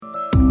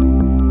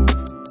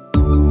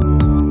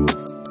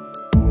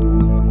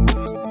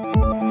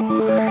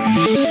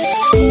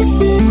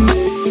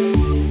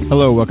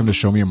welcome to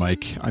Show Me Your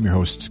Mic. I'm your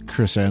host,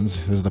 Chris Enns.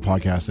 This is the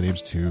podcast that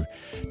aims to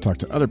talk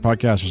to other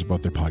podcasters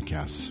about their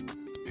podcasts.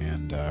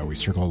 And we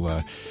circle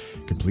a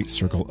complete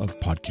circle of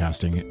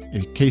podcasting.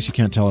 In case you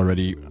can't tell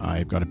already,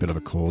 I've got a bit of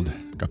a cold,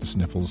 got the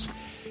sniffles,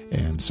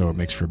 and so it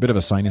makes for a bit of a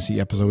sinusy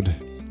episode,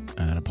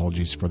 and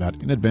apologies for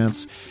that in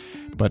advance.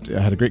 But I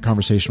had a great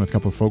conversation with a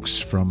couple of folks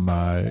from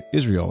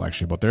Israel,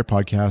 actually, about their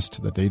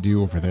podcast that they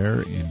do over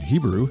there in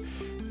Hebrew.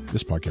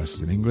 This podcast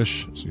is in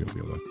English, so you'll be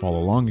able to follow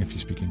along if you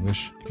speak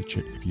English.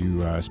 If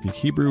you speak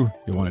Hebrew,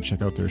 you'll want to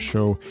check out their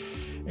show.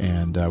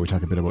 And we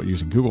talk a bit about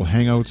using Google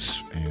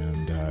Hangouts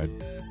and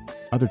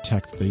other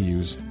tech that they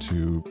use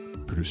to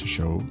produce a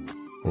show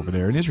over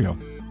there in Israel.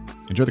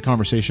 Enjoy the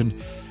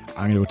conversation.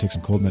 I'm going to go take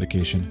some cold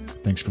medication.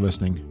 Thanks for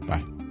listening.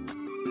 Bye.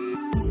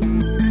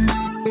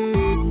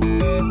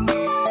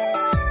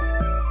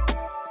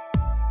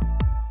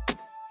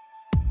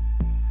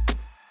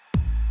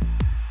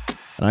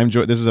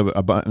 This is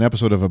an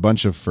episode of a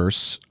bunch of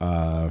firsts.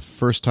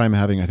 First time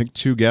having, I think,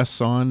 two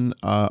guests on.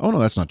 No,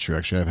 that's not true.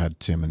 Actually, I've had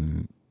Tim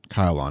and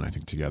Kyle on, I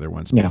think, together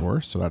once before.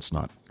 So that's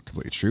not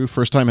completely true.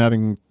 First time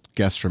having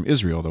guests from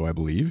Israel, though, I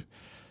believe.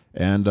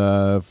 And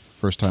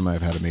first time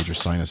I've had a major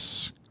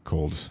sinus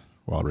cold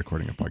while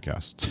recording a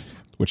podcast,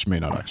 which may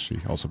not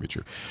actually also be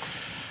true.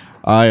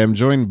 I am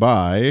joined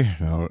by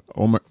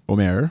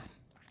Omer.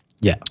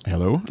 Yeah.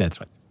 Hello. That's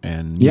right.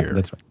 And Nir. Yeah,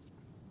 that's right.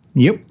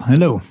 Yep.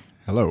 Hello.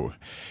 Hello.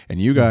 And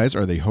you guys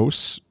are the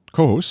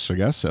co-hosts, I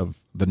guess, of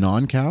the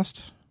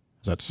Non-Cast.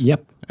 Is that?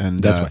 Yep.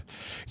 And that's right.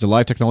 It's a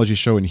live technology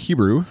show in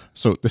Hebrew.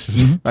 So this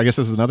is, I guess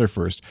this is another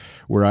first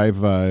where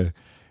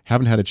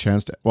haven't had a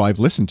chance to, well, I've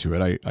listened to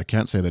it. I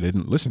can't say that I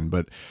didn't listen,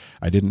 but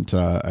I didn't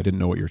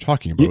know what you were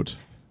talking about.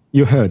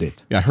 You heard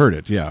it. Yeah, I heard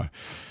it. Yeah.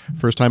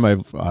 First time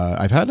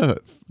I've had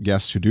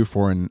guests who do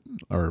foreign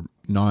or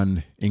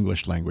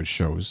non-English language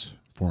shows,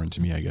 foreign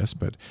to me, I guess,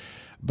 but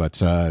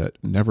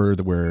never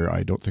where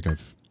I don't think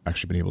I've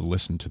actually been able to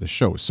listen to the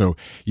show. So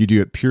you do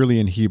it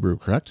purely in Hebrew,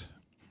 correct?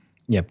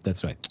 Yep,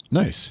 that's right.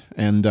 Nice.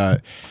 And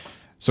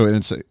so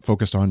it's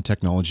focused on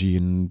technology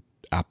and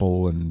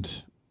Apple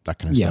and that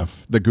kind of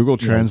stuff. The Google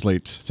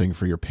Translate thing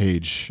for your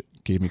page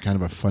gave me kind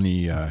of a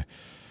funny, what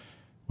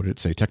did it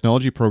say?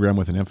 Technology program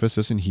with an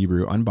emphasis in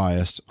Hebrew,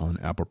 unbiased on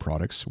Apple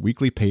products.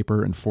 Weekly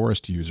paper and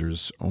forest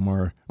users.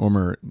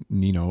 Omer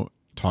Nino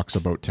talks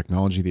about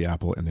technology, the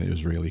Apple, and the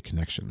Israeli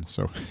connection.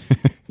 So,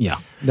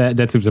 yeah,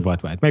 that seems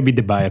about right. Maybe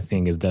the bias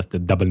thing is just a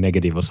double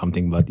negative or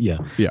something, but we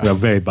are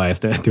very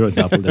biased towards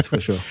Apple. That's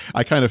for sure.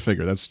 I kind of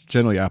figure that's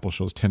generally Apple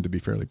shows tend to be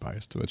fairly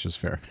biased, so that's just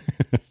fair.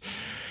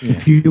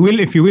 If you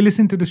will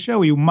listen to the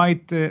show, you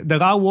might.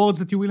 There are words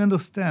that you will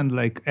understand,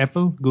 like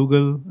Apple,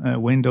 Google,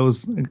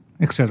 Windows,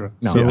 etc.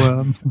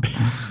 No.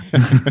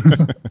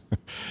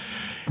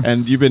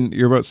 And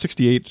you're about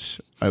 68,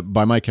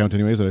 by my count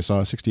anyways, that I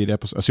saw 68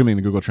 episodes, assuming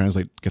the Google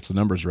Translate gets the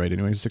numbers right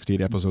anyways,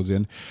 68 episodes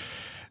into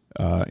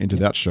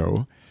that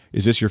show.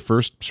 Is this your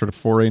first sort of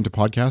foray into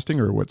podcasting,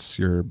 or what's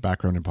your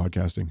background in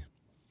podcasting?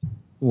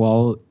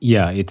 Well,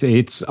 yeah,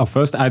 it's our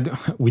first.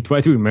 We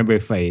try to remember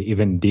if I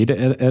even did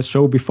a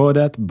show before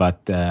that,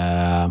 but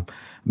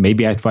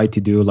maybe I tried to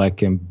do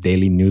like a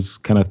daily news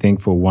kind of thing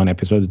for one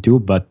episode or two,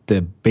 but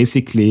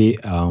basically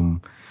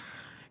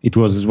it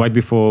was right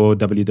before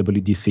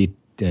WWDC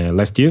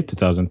last year,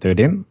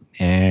 2013,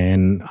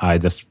 and I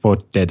just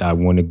thought that I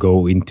want to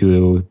go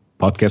into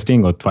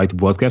podcasting or try to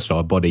broadcast, so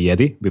I bought a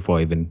Yeti before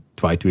I even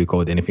tried to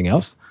record anything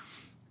else.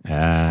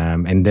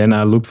 And then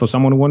I looked for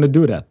someone who wanted to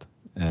do that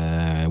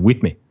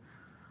with me.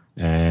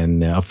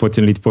 And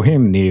unfortunately for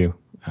him, Nir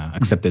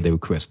accepted the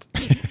request.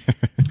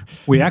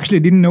 We actually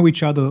didn't know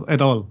each other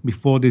at all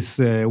before this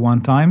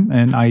one time,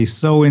 and I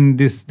saw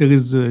there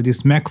is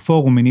this Mac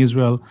forum in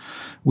Israel,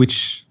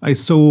 which I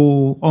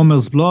saw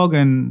Omer's blog,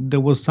 and there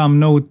was some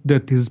note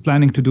that he's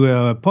planning to do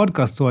a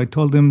podcast. So I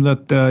told him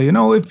that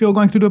if you're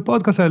going to do a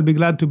podcast, I'll be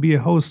glad to be a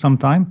host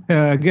sometime,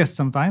 a guest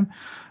sometime.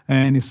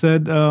 And he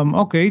said,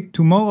 okay,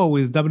 tomorrow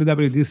is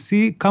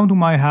WWDC. Come to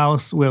my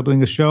house. We're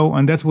doing a show,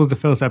 and that was the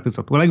first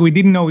episode. Well, we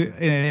didn't know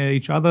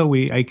each other.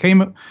 We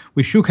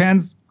shook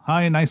hands.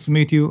 Hi, nice to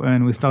meet you.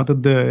 And we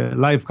started the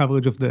live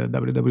coverage of the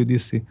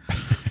WWDC.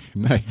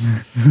 Nice.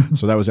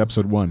 So that was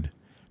episode 1,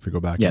 if we go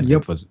back. Yeah,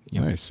 yep. That was.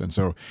 Yep. Nice. And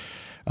so,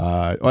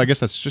 I guess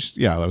that's just,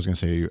 I was going to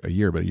say a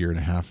year, but a year and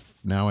a half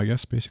now, I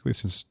guess, basically,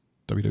 since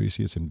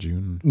WWDC. It's in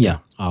June. Yeah.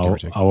 Our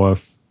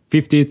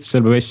 50th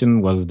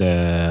celebration was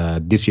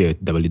this year.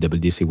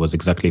 WWDC was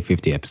exactly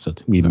 50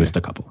 episodes. We missed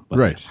a couple. But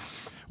right.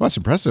 Well, that's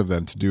impressive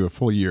then to do a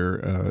full year,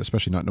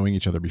 especially not knowing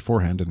each other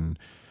beforehand and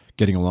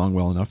getting along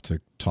well enough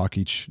to talk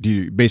each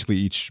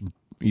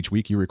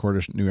week you record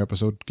a new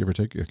episode, give or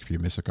take, if you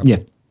miss a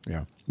couple?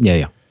 Yeah.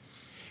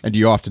 And do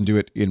you often do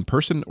it in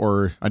person,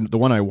 or the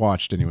one I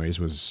watched anyways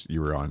was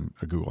you were on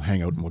a Google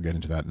Hangout, and we'll get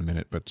into that in a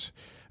minute, but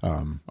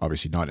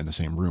obviously not in the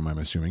same room, I'm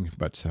assuming,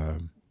 but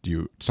do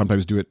you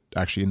sometimes do it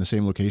actually in the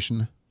same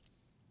location?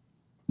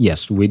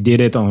 Yes, we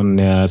did it on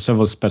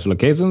several special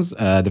occasions.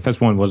 The first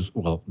one was,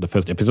 the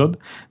first episode.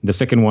 The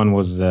second one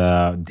was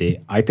the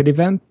iPad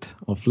event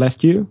of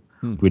last year.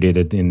 We did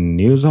it in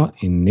News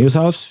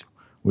House.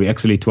 we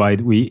actually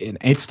tried.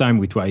 Each time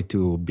we tried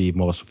to be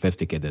more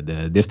sophisticated.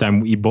 This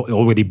time we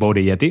already bought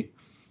a Yeti.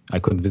 I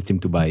convinced him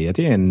to buy a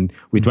Yeti, and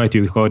we tried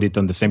to record it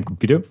on the same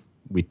computer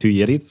with 2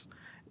 Yetis.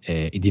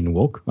 It didn't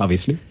work,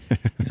 obviously.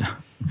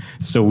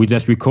 So we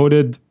just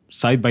recorded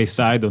side by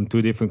side on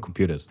 2 different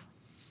computers.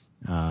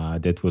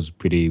 That was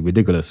pretty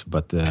ridiculous,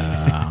 but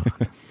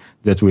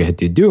that we had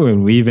to do.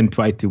 And we even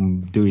tried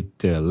to do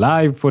it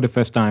live for the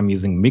first time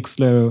using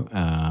Mixler.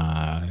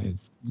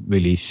 It's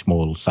really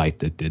small site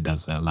that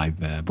does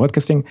live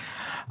broadcasting.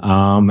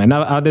 And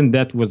other than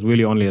that, was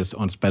really only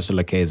on special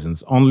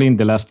occasions. Only in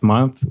the last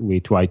month,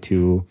 we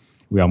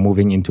are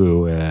moving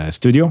into a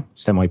studio,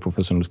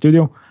 semi-professional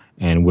studio,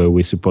 and where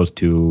we're supposed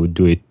to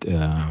do it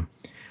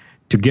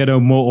together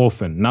more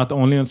often, not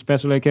only on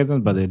special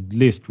occasions, but at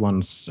least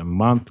once a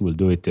month. We'll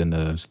do it in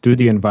a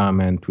studio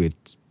environment with,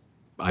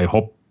 I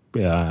hope,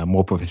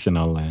 more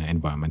professional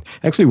environment.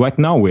 Actually, right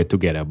now we're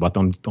together, but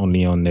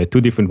only on 2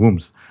 different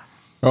rooms.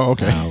 Oh,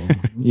 okay.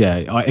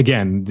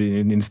 Again,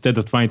 instead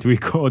of trying to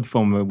record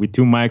with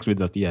 2 mics, we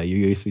just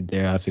you sit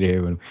there, I sit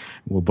here, and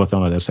we're both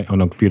on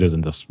our computers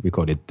and just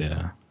record it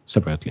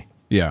separately.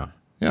 Yeah.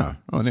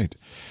 Oh, neat.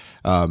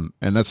 And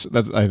that's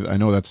I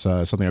know that's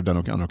something I've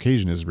done on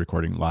occasion, is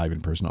recording live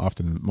in person.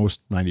 Often, most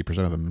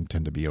 90% of them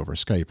tend to be over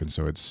Skype, and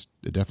so it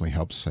definitely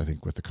helps, I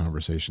think, with the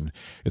conversation.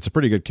 It's a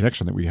pretty good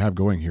connection that we have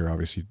going here,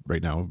 obviously,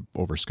 right now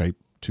over Skype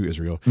to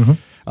Israel.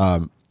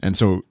 Mm-hmm. And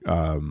so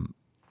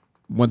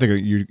one thing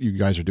you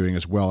guys are doing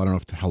as well, I don't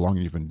know how long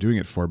you've been doing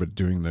it for, but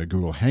doing the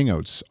Google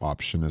Hangouts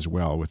option as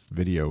well with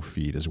video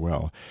feed as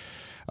well.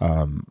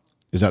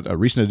 Is that a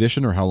recent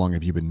addition, or how long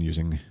have you been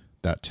using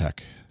that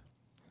tech?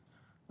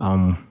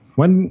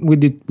 When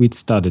we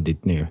started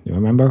it new, do you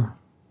remember?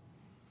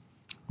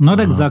 Not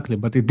exactly,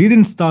 but it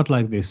didn't start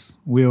like this.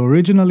 We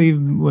originally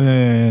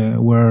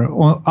were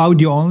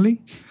audio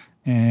only,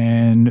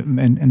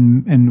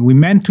 and we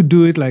meant to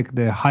do it like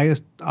the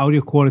highest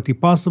audio quality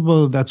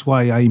possible. That's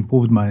why I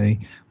improved my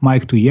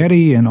mic to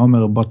Yeti, and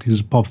Omer bought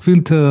his pop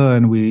filter,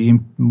 and we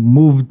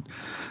improved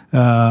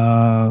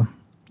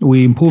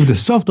the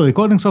software,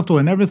 recording software,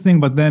 and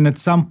everything. But then at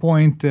some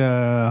point,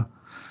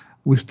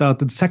 we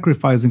started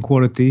sacrificing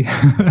quality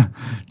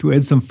to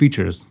add some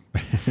features.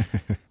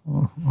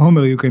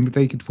 Homer, you can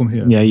take it from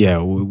here.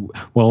 Yeah.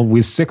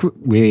 We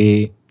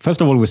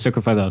first of all, we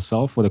sacrificed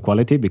ourselves for the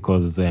quality,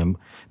 because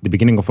the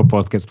beginning of our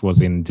podcast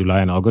was in July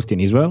and August in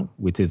Israel,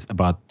 which is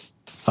about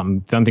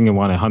something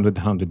around 100,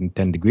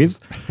 110 degrees,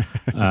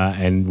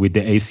 and with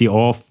the AC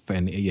off,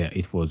 and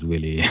it was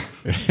really...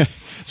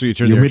 So you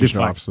turned the air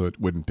conditioner off so it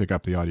wouldn't pick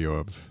up the audio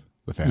of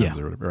the fans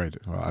or whatever, right?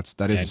 Well,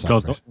 that is a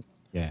sacrifice.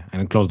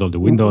 And closed all the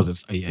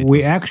windows.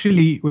 We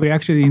actually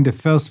in the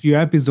first few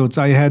episodes,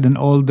 I had an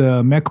old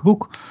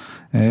MacBook,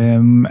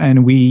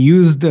 and we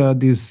used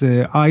these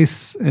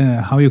ice.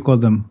 How you call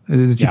them?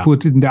 You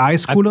put in the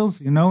ice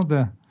coolers. You know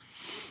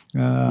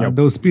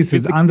those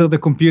pieces under the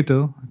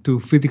computer to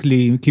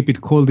physically keep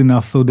it cold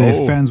enough so the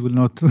fans will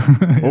not.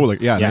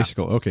 An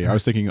icicle. Okay, I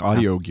was thinking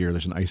audio gear.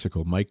 There's an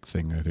icicle mic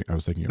thing. I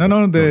was thinking.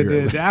 No,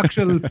 the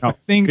actual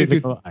thing that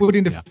you put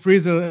in the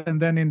freezer and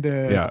then in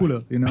the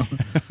cooler. You know.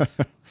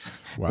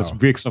 Wow. There's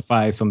bricks of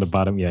ice on the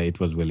bottom. Yeah,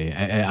 it was really.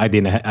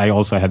 I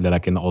also had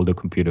like an older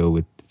computer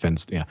with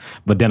fans. Yeah,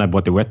 but then I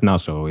bought the Retina,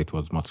 so it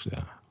was much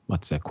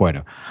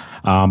quieter.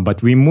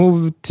 But we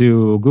moved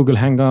to Google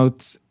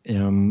Hangouts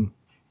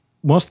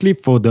mostly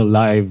for the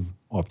live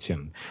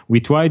option.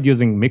 We tried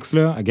using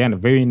Mixler, again, a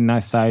very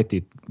nice site.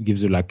 It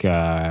gives you like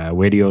a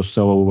radio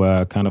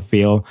show kind of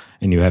feel,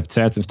 and you have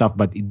chats and stuff,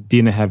 but it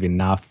didn't have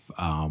enough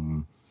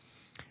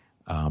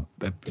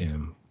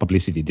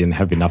publicity, didn't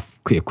have enough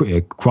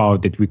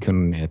crowd that we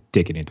can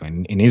take it into.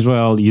 In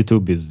Israel,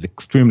 YouTube is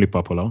extremely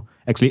popular.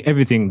 Actually,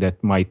 everything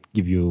that might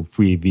give you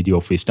free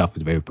video, free stuff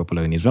is very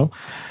popular in Israel.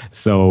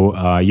 So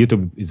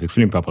YouTube is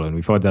extremely popular. And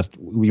we thought that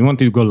we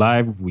wanted to go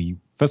live.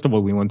 First of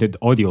all, we wanted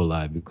audio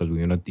live because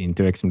we were not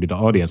interacting with the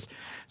audience.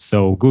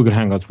 So Google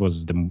Hangouts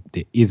was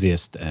the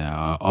easiest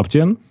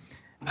option.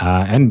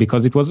 And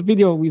because it was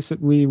video, we said,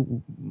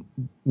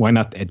 why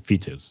not add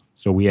features?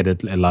 So we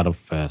added a lot of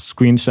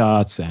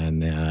screenshots,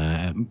 and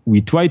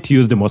we tried to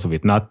use the most of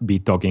it, not be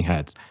talking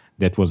heads.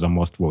 That was our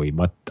most worry.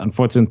 But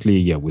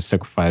unfortunately, we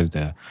sacrificed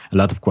a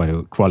lot of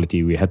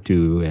quality. We had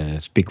to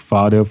speak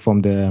farther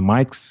from the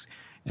mics.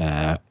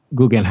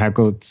 Google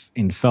Hangouts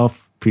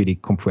itself pretty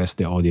compressed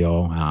the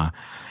audio.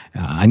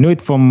 I knew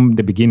it from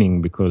the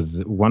beginning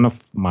because one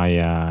of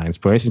my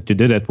inspirations to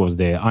do that was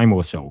the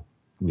IMO show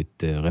with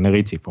René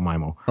Ritchie from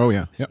IMO. Oh,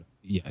 yeah. So,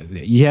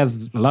 he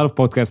has a lot of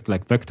podcasts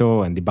like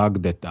Vector and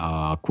Debug that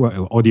are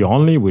audio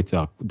only, which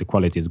the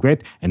quality is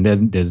great. And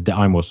then there's the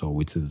IMO show,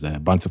 which is a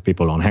bunch of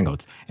people on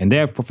Hangouts. And they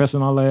have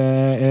professional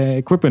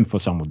equipment for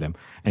some of them.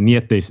 And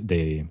yet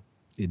the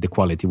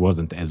quality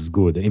wasn't as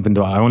good, even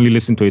though I only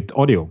listened to it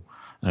audio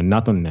and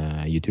not on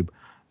YouTube.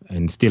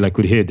 And still I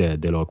could hear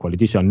the low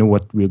quality. So I knew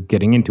what we were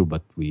getting into,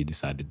 but we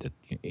decided that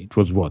it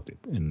was worth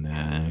it. And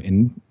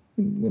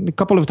a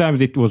couple of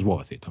times it was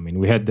worth it. I mean,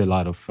 we had a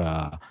lot of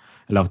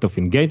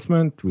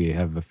engagement. We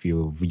have a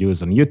few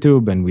views on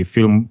YouTube, and we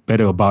feel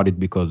better about it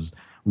because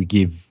we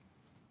give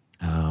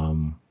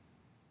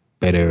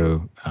better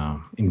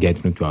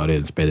engagement to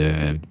audience,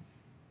 better,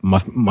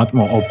 much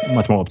more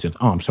options.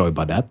 Oh, I'm sorry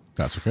about that.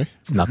 That's okay.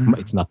 It's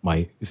not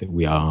my.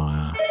 We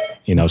are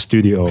in our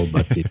studio,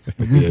 but it's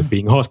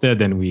being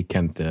hosted, and we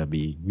can't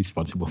be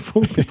responsible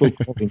for people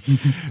calling.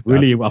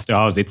 Really, after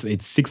hours, it's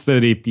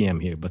 6:30 p.m.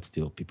 here, but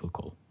still people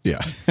call. Yeah,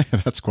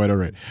 that's quite all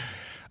right.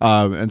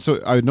 And so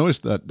I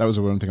noticed that was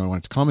one thing I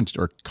wanted to comment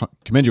or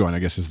commend you on, I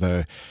guess, is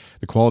the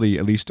quality,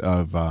 at least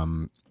of,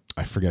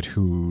 I forget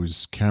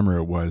whose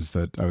camera it was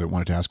that I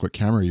wanted to ask what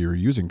camera you were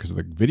using, because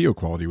the video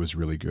quality was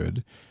really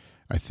good.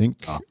 I think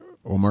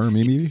Omar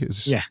maybe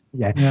is. Yeah.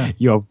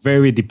 You're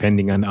very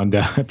depending on the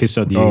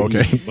episode.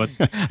 Okay. But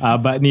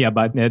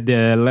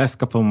the last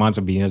couple of months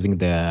I've been using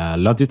the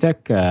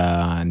Logitech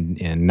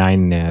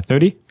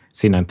 930,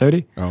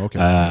 C930. Oh,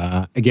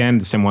 okay. Again,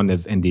 the same one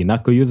as Andy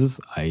Natko uses.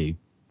 I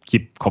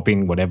keep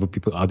copying whatever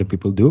other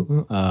people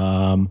do.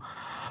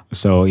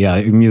 So yeah,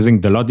 I'm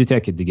using the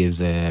Logitech. It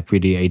gives a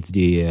pretty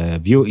HD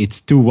view. It's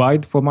too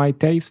wide for my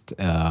taste,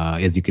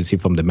 as you can see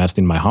from the mast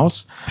in my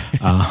house,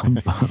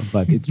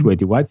 but it's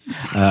pretty wide.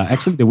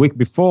 Actually, the week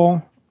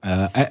before,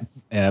 the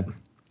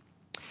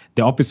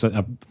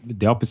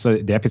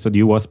episode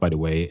you watched, by the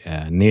way,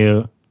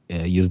 Neil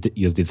used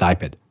his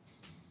iPad.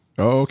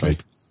 Oh, okay.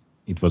 So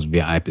it was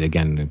via iPad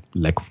again.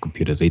 Lack of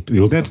computers. We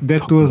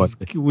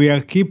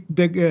are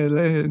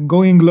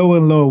going lower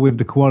and lower with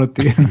the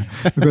quality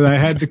because I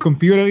had the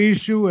computer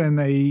issue and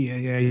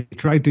I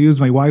tried to use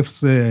my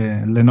wife's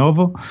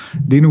Lenovo,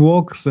 didn't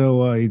work,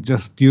 so I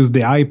just used the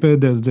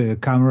iPad as the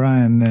camera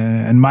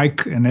and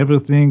mic and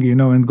everything,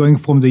 and going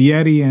from the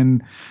Yeti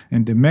and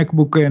the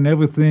MacBook and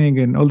everything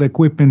and all the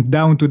equipment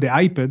down to the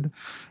iPad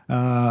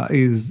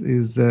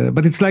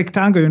but it's like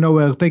Tango,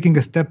 we're taking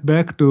a step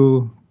back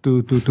to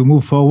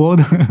move forward.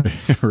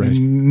 Right.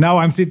 And now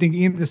I'm sitting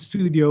in the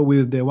studio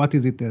with what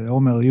is it,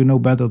 Omer, you know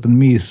better than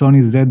me,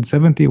 Sony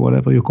Z70,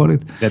 whatever you call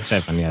it.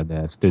 Z7, yeah,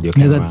 the studio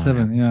camera. Yeah,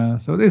 Z7, yeah.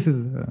 So this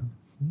is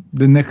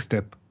the next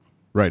step.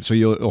 Right. So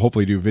you'll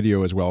hopefully do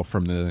video as well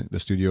from the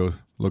studio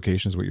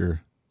locations, what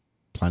you're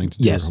planning to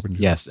do?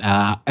 Yes.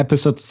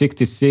 Episode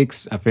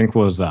 66, I think,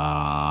 was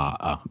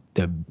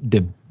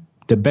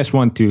the best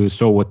one to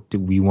show what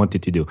we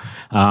wanted to do.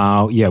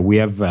 We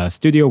have a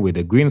studio with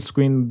a green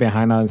screen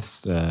behind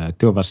us,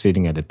 two of us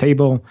sitting at a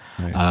table.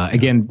 Nice.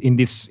 Again,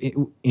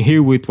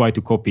 here we try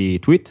to copy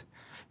Tweet,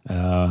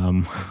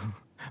 but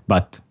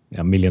 $1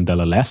 million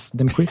less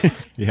than Tweet.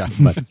 Yeah.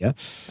 But yeah.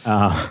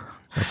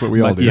 That's what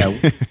we all do.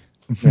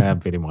 Yeah,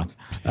 pretty much.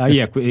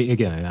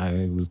 Again,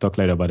 I will talk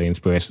later about the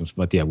inspirations,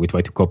 but yeah, we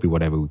try to copy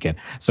whatever we can.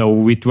 So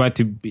we try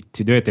to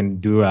do it and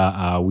do.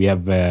 We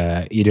have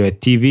either a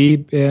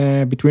TV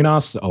between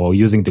us or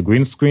using the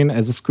green screen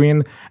as a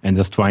screen, and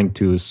just trying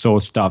to show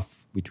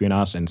stuff between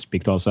us and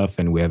speak to ourselves.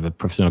 And we have a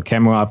professional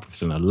camera,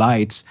 professional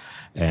lights,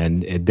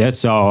 and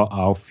that's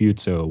our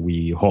future.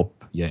 We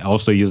hope. Yeah,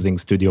 also using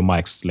studio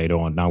mics later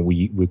on. Now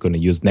we're going to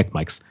use neck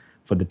mics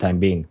for the time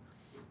being.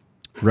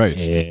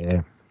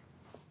 Right.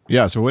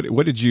 Yeah, so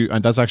what did you,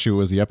 and that's actually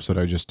was the episode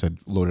I just had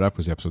loaded up,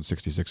 was episode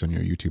 66 on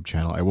your YouTube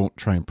channel. I won't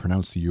try and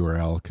pronounce the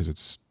URL because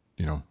it's,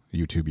 a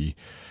YouTube-y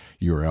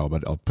URL,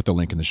 but I'll put the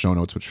link in the show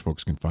notes, which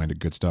folks can find at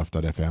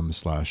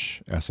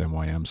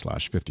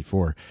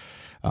goodstuff.fm/SMYM/54.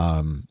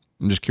 I'm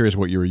just curious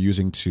what you were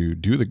using to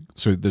do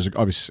so there's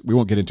obviously, we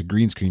won't get into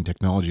green screen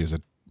technology as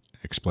an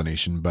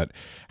explanation, but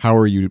how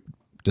are you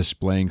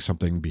displaying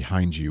something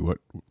behind you?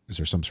 Is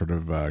there some sort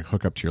of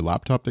hookup to your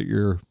laptop that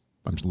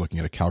I'm just looking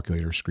at a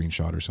calculator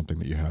screenshot or something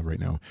that you have right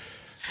now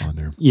on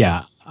there.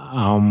 Yeah.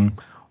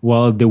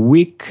 Well, 2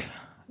 weeks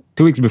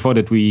before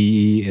that,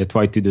 we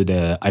tried to do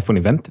the iPhone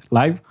event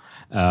live.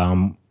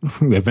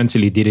 We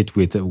eventually did it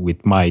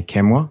with my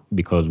camera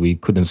because we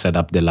couldn't set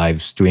up the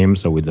live stream.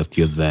 So we just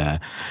used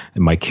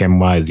my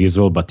camera as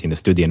usual, but in a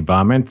studio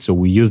environment. So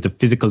we used the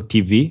physical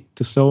TV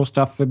to show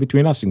stuff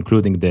between us,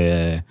 including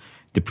the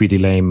pretty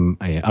lame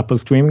Apple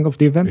streaming of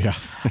the event. Yeah.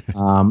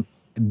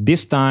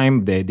 This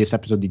time, this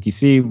episode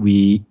DTC,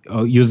 we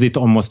used it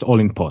almost all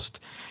in post.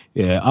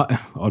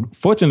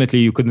 Fortunately,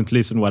 you couldn't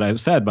listen what I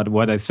said, but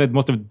what I said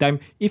most of the time,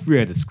 if we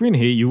had a screen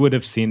here, you would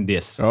have seen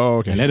this. Oh,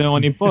 okay. And later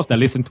on in post, I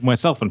listened to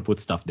myself and put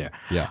stuff there.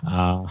 Yeah.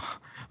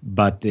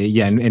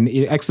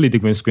 Actually, the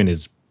green screen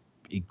is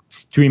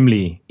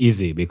extremely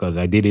easy because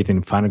I did it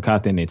in Final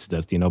Cut, and it's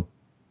just,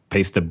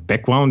 paste the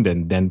background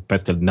and then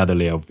paste another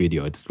layer of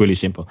video. It's really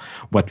simple.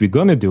 What we're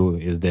going to do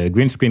is the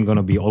green screen going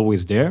to be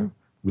always there,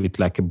 with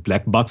like a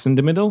black box in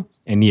the middle.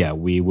 And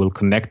we will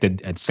connect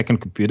a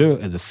second computer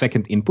as a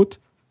second input.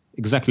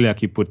 Exactly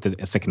like you put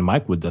a second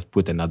mic, we'll just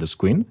put another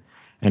screen.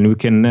 And we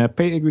can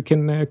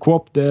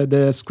crop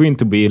the screen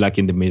to be like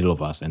in the middle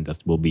of us. And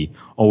that will be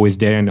always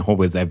there and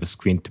always have a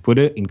screen to put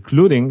it,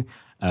 including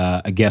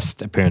a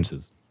guest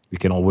appearances. We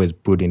can always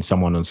put in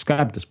someone on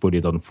Skype, just put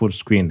it on full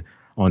screen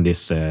on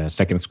this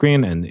second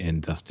screen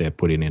and just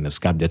put it in a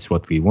Skype. That's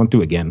what we want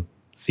to, again,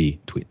 see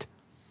Tweet.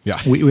 Yeah,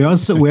 we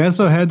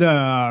also had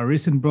a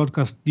recent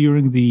broadcast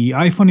during the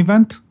iPhone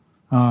event.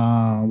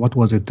 What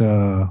was it?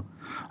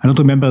 I don't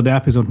remember the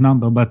episode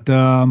number, but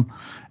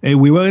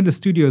we were in the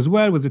studio as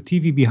well with the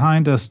TV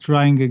behind us,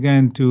 trying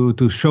again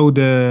to show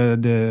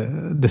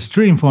the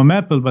stream from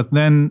Apple. But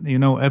then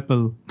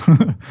Apple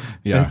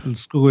Apple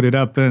screwed it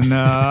up, and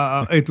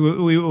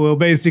we were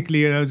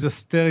basically just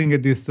staring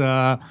at this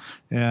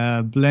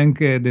blank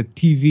the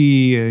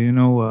TV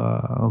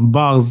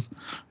bars,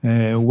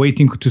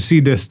 waiting to see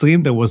the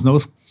stream. There was no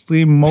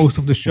stream most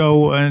of the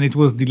show, and it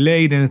was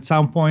delayed. And at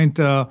some point,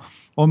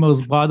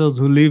 Omer's brothers,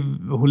 who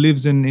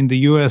lives in the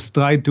US,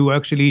 tried to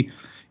actually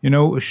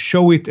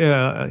show it.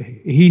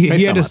 He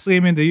had a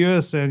stream in the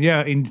US, and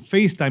in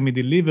FaceTime he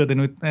delivered,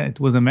 and it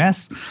was a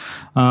mess.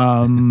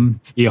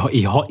 He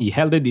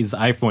held his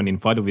iPhone in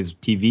front of his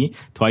TV,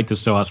 tried to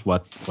show us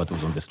what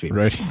was on the stream.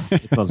 Right.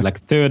 It was like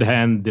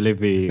third-hand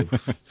delivery.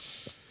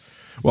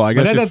 Well, I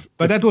guess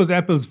but that was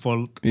Apple's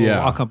fault, or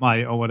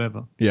Akamai, or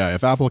whatever. Yeah,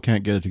 if Apple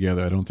can't get it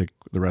together, I don't think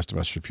the rest of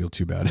us should feel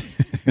too bad.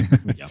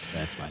 Yeah,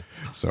 that's fine.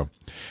 So,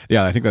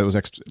 I think that was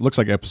looks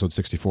like episode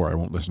 64. I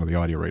won't listen to the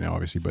audio right now,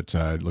 obviously, but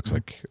it looks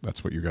like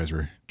that's what you guys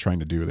were trying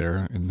to do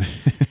there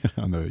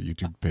on the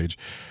YouTube page.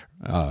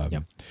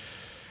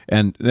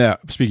 And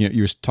speaking of,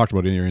 you talked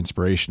about your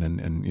inspiration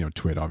and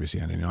Twit, obviously,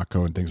 and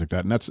Inako and things like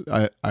that. And that's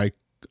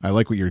I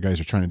like what you guys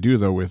are trying to do,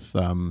 though, with,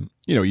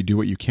 you do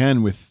what you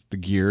can with the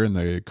gear and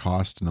the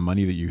cost and the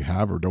money that you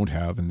have or don't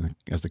have, and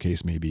as the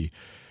case may be,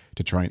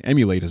 to try and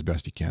emulate as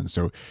best you can.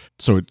 So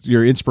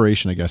your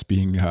inspiration, I guess,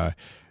 being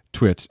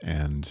Twit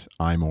and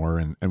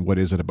iMore, and what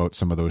is it about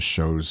some of those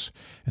shows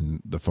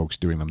and the folks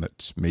doing them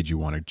that made you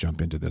want to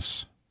jump into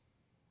this?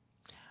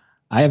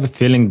 I have a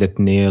feeling that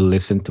Neil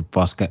listened to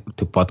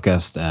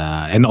podcast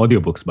and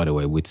audiobooks, by the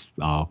way, which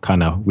are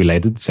kind of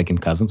related, second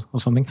cousins or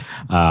something,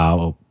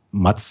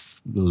 much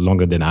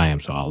longer than I am.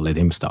 So I'll let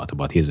him start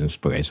about his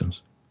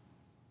inspirations.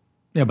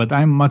 Yeah, but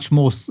I'm much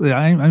more.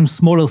 I'm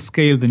smaller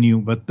scale than you.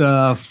 But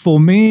for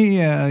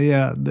me,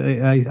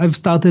 I've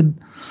started.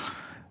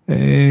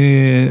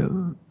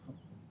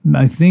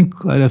 I think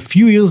a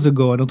few years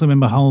ago. I don't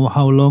remember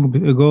how long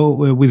ago,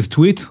 with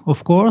Twit,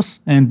 of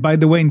course. And by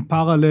the way, in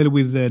parallel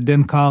with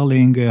Dan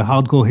Carling,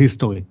 Hardcore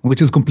History,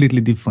 which is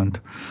completely different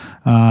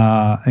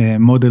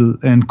model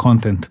and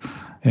content.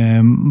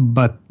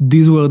 But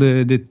these were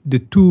the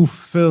two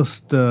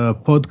first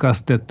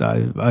podcasts that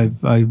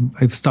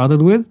I've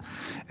started with.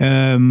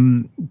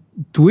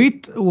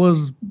 Twit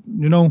was,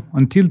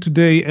 until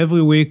today,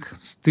 every week,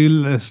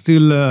 still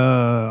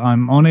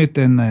I'm on it,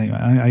 and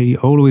I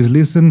always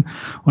listen.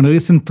 On a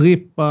recent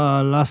trip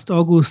last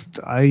August,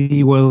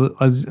 I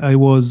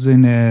was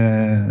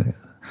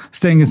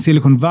staying in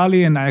Silicon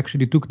Valley, and I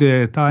actually took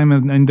the time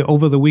and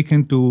over the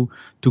weekend to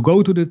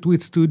go to the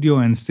Twit studio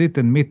and sit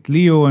and meet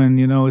Leo, and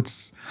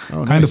it's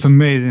kind of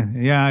amazing.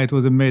 Yeah, it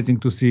was amazing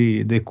to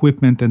see the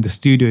equipment and the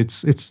studio.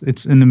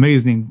 It's an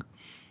amazing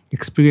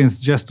experience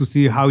just to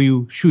see how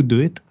you should do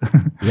it,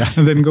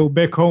 and then go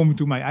back home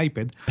to my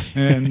iPad.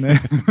 And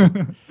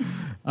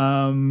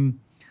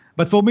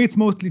but for me, it's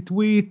mostly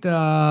Twit.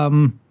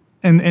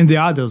 And the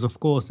others, of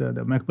course,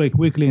 the MacBreak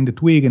Weekly and the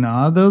Twig and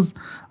others.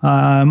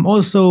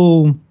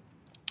 Also,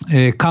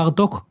 Car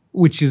Talk,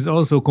 which is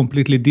also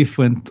completely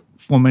different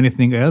from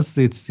anything else.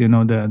 It's the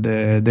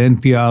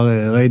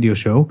NPR radio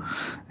show,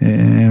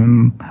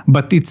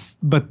 but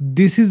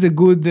this is a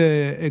good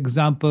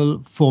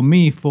example for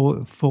me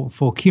for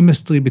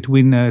chemistry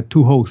between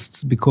two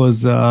hosts,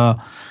 because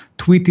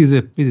Twit is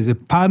a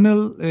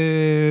panel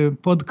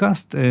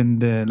podcast,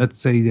 and let's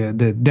say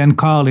the Dan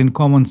Carlin,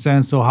 Common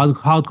Sense, or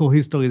Hardcore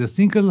History is a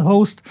single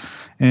host,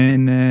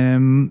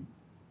 and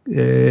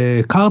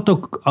Car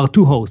Talk are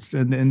two hosts,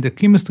 and the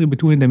chemistry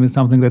between them is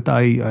something that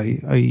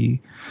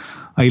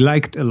I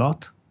liked a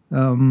lot.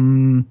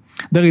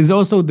 There is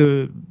also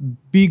the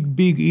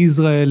big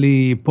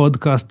Israeli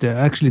podcast,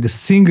 actually the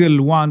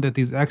single one that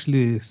is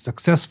actually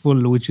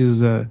successful, which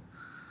is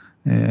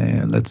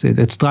let's say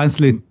that's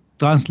translate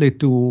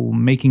to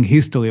Making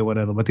History or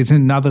whatever, but it's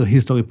another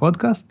history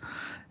podcast.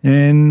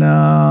 And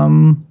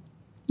the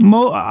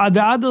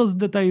others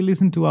that I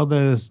listen to are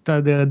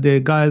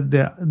the guys,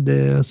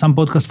 some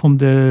podcasts from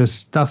the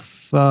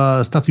stuff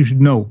you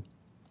should know.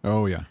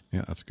 Oh yeah,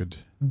 that's good.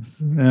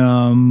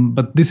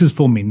 But this is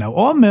for me now.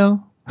 Omer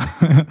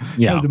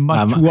has a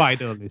much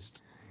wider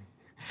list.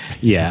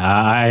 Yeah,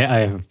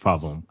 I have a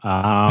problem.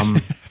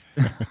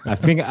 I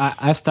think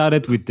I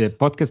started with the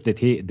podcast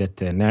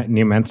that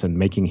Neil mentioned,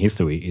 Making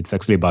History. It's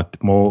actually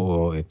about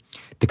more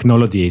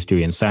technology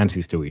history and science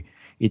history.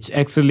 It's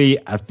actually,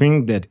 I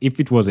think that if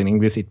it was in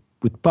English, it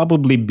would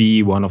probably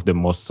be one of the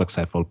most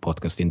successful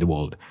podcasts in the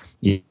world.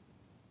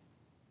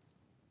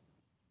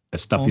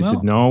 Stuff you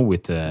should know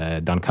with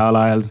Dan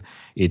Carlisle's.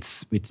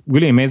 It's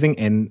really amazing.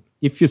 And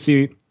if you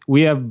see,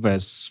 we have a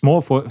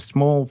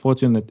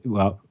fortunate,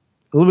 a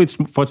little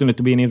bit fortunate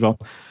to be in Israel.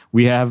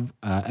 We have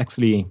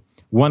actually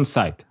one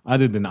site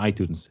other than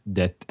iTunes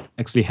that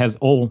actually has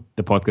all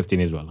the podcasts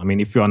in Israel. I mean,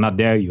 if you are not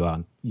there, you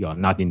are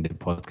not in the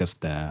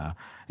podcast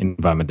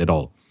environment at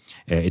all.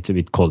 It's a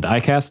bit called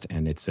iCast,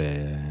 and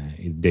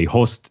they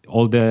host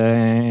all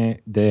the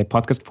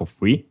podcast for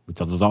free,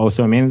 which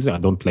also means I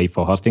don't pay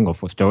for hosting or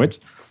for storage.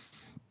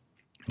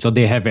 So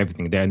they have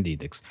everything there in the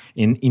index.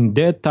 In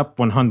their top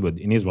 100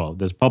 in Israel,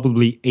 there's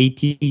probably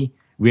 80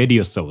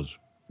 radio shows,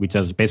 which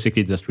is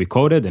basically just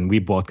recorded and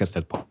rebroadcast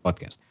as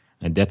podcast.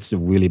 And that's a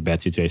really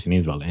bad situation in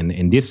Israel.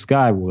 And this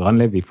guy, Ran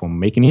Levi from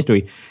Making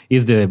History,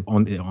 is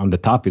on the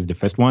top, is the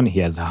first one.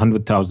 He has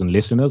 100,000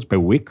 listeners per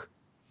week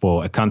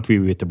for a country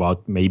with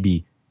about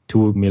maybe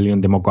 2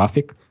 million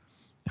demographic,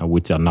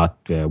 which are not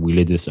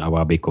religious,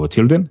 Arabic, or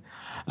children.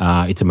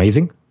 It's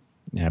amazing.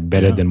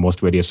 Better than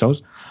most radio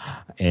shows.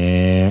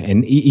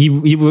 And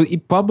he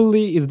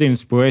probably is the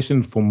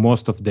inspiration for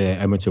most of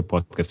the amateur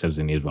podcasters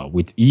in Israel,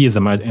 which he is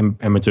an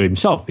amateur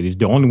himself. He is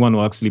the only one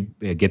who actually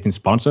getting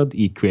sponsored.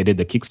 He created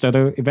a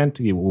Kickstarter event.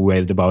 He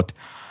raised about,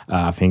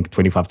 I think,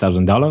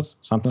 $25,000,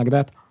 something like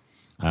that.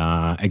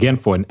 Again,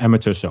 for an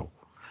amateur show.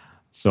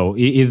 So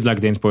he is like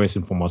the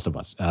inspiration for most of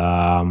us.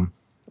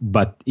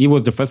 But he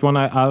was the first one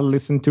I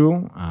listened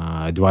to,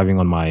 driving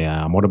on my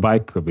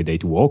motorbike every day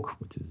to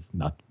work, which is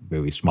not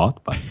very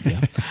smart, but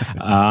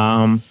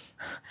yeah.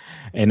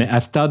 And I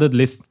started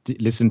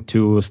listen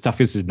to Stuff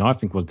You Should Know, I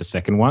think was the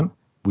second one,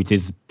 which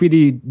is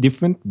pretty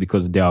different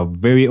because they are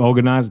very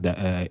organized,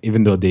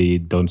 even though they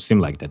don't seem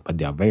like that, but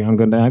they are very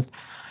organized.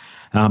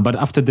 But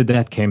after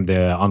that came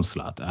the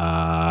onslaught.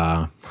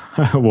 I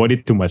wrote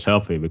it to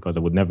myself because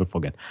I would never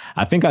forget.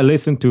 I think I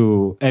listened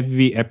to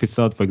every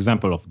episode, for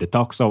example, of The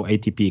Talk Show,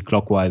 ATP,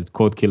 Clockwise,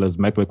 Code Killers,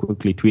 Macworld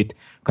Quickly, Tweet,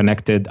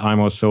 Connected,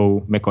 I'm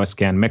Also, macOS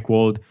Scan,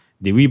 Macworld,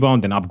 The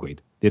Rebound, and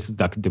Upgrade. This is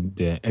like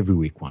the every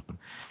week one.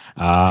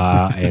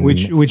 And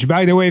which,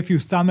 by the way, if you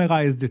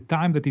summarize the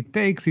time that it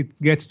takes,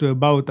 it gets to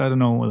about, I don't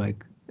know,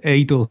 like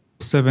 8 or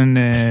 7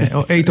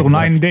 or 8 or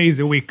 9 days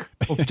a week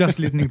of just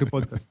listening to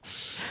podcasts.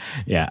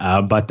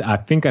 Yeah, but I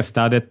think I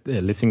started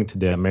listening to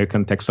the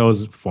American tech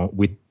shows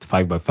with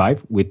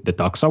 5x5, with the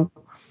talk show,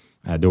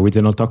 the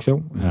original talk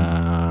show,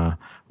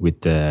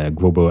 with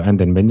Gruber and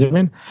then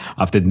Benjamin.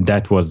 After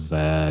that was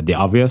The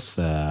Obvious,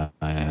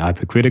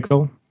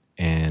 Hypercritical,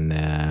 and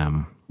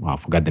I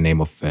forgot the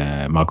name of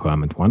Marco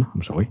Arment one.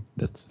 I'm sorry,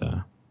 that's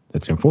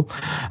sinful.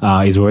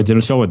 His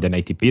original show, and then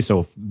ATP.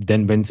 So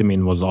then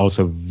Benjamin was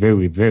also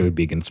very, very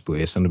big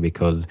inspiration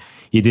because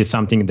he did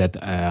something that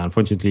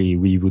unfortunately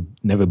we would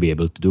never be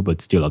able to do,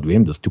 but still a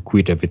dream, just to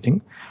quit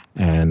everything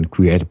and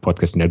create a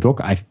podcast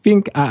network. I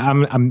think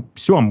I'm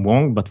sure I'm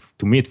wrong, but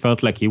to me it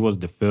felt like he was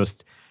the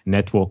first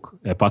network,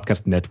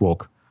 podcast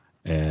network,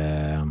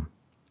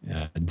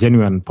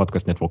 genuine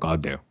podcast network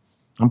out there.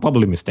 I'm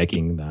probably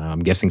mistaken. I'm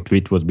guessing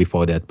Tweet was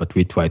before that, but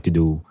Tweet tried to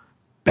do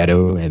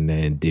better, and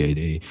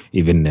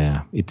even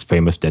it's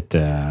famous that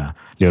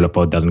Leo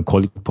Laporte doesn't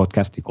call it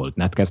podcast; he called it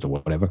Netcast or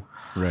whatever.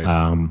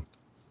 Right.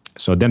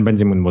 So then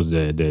Benjamin was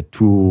the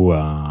true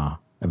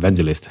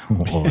evangelist,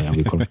 or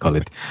we could call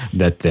it,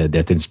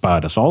 that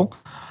inspired us all.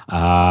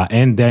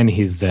 And then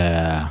his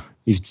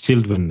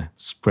children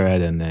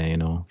spread and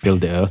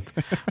filled the earth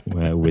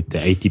with the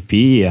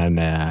ATP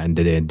and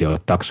the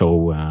talk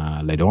show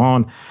later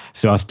on.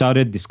 So I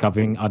started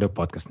discovering other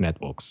podcast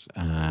networks,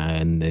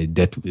 and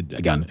that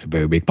again a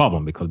very big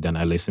problem because then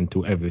I listened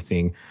to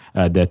everything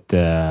that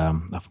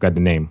I forgot the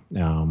name,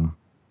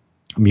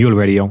 Mule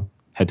Radio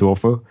had to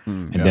offer,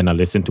 and then I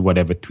listened to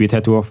whatever Tweet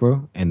had to offer,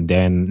 and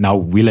then now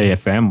Relay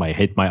FM. I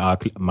hate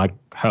Mike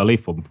Hurley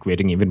for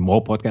creating even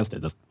more podcasts.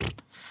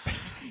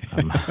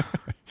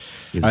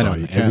 I know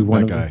you can't.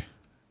 That guy.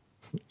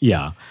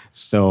 Yeah.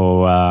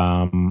 So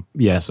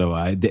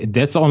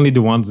that's only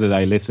the ones that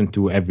I listen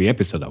to every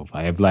episode of.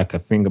 I have I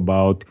think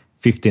about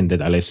 15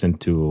 that I listen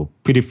to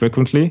pretty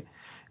frequently,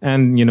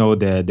 and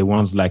the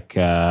ones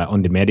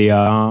on the media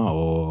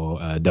or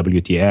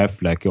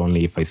WTF,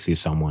 only if I see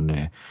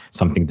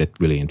something that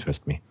really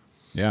interests me.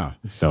 Yeah.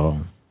 So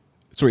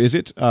is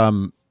it?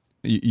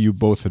 You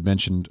both had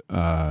mentioned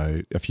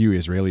a few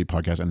Israeli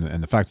podcasts,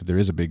 and the fact that there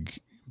is a big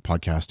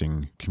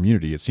podcasting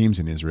community, it seems,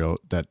 in Israel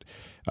that,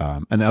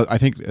 and I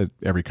think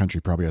every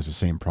country probably has the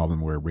same problem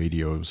where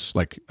radios,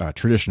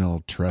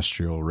 traditional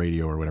terrestrial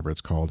radio or whatever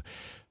it's called,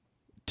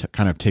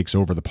 kind of takes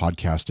over the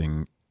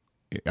podcasting.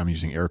 I'm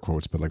using air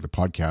quotes, but the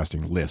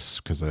podcasting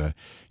lists, because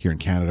here in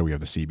Canada we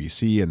have the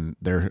CBC, and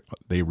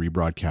they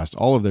rebroadcast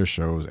all of their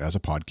shows as a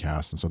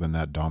podcast, and so then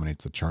that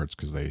dominates the charts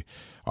because they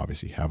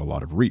obviously have a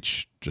lot of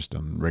reach just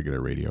on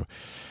regular radio.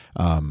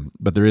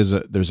 But there's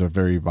a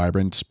very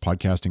vibrant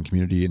podcasting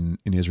community in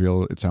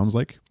Israel, it sounds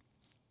like.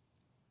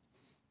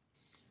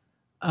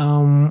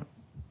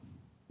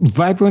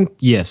 Vibrant,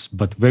 yes,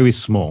 but very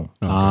small.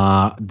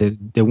 Okay.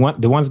 The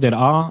ones that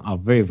are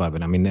very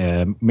vibrant. I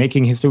mean,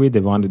 Making History,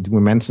 the one that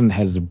we mentioned,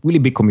 has a really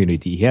big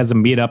community. He has a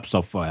meetups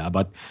of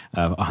about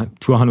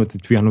 200 to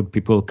 300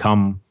 people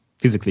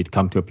physically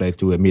come to a place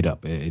to a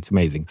meetup. It's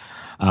amazing.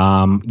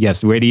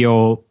 Yes,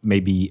 radio,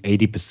 maybe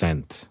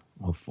 80%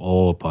 of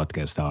all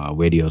podcasts are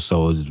radio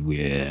shows. We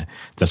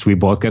just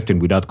rebroadcasting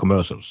without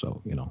commercials.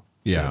 So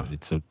Yeah.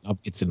 It's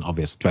an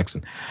obvious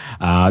attraction.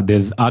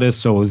 There's other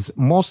shows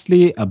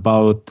mostly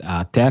about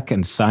tech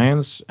and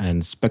science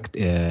and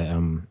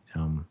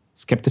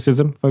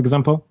skepticism, for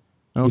example,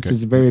 which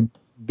is very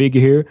big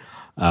here.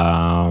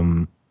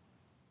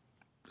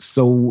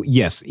 So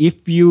yes,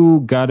 if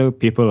you gather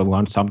people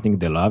around something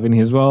they love in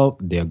Israel,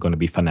 they're going to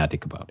be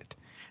fanatic about it.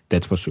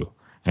 That's for sure.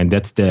 And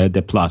that's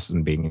the plus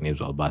in being in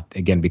Israel. But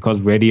again, because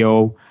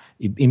radio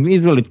in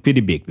Israel, it's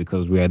pretty big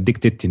because we're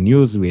addicted to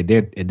news. We're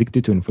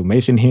addicted to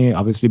information here,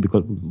 obviously,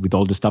 because with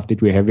all the stuff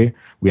that we have here.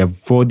 We have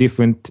 4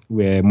 different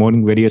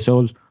morning radio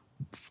shows.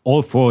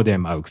 All 4 of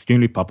them are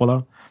extremely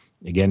popular.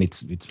 Again,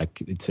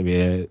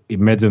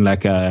 imagine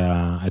like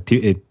a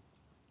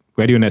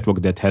radio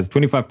network that has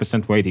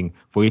 25% rating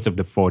for each of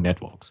the 4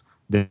 networks.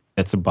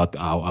 That's about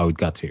how it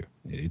got here.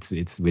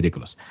 It's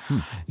ridiculous.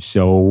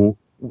 So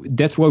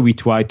that's why we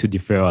try to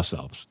defer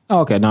ourselves.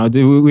 Okay, now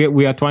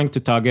we are trying to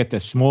target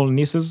small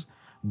niches,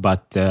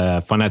 but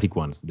fanatic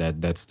ones.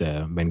 That's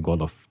the main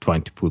goal of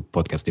trying to put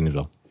podcast in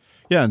Israel.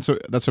 Yeah, and so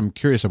that's what I'm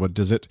curious about.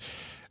 Does it,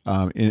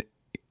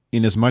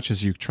 in as much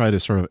as you try to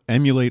sort of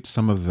emulate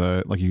some of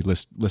the, like you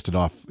listed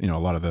off, a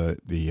lot of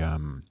the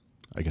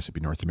I guess it'd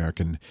be North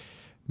American,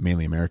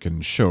 mainly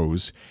American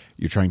shows,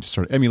 you're trying to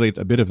sort of emulate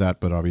a bit of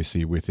that, but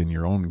obviously within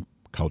your own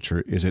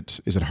culture. Is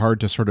it hard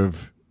to sort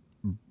of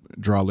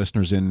draw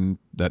listeners in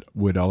that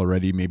would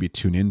already maybe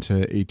tune into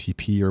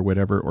ATP or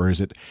whatever, or is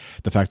it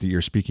the fact that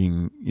you're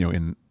speaking,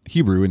 in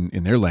Hebrew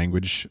in their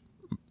language,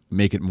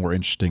 make it more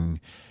interesting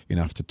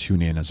enough to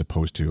tune in as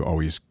opposed to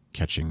always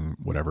catching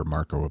whatever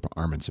Marco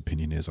Arment's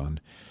opinion is on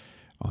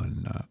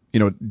do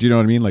you know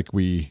what I mean? Like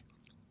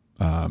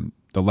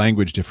the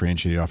language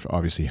differentiated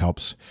obviously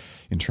helps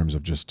in terms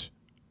of just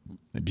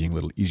being a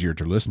little easier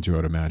to listen to,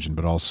 I'd imagine,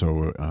 but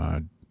also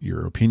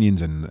your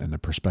opinions and the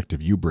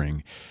perspective you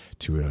bring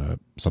to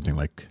something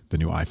like the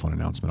new iPhone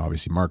announcement.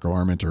 Obviously, Marco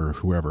Arment or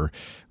whoever,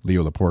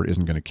 Leo Laporte,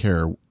 isn't going to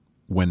care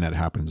when that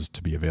happens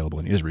to be available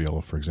in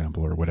Israel, for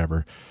example, or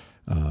whatever.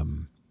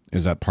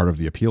 Is that part of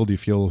the appeal, do you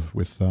feel,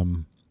 with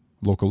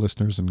local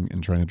listeners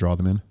and trying to draw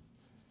them in?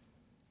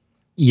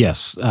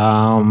 Yes,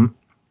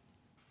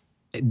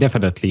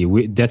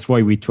 definitely. That's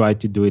why we tried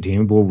to do it in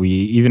Hebrew. We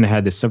even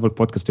had several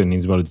podcasters in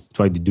Israel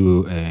tried to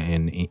do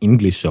an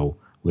English show,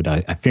 which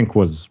I think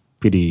was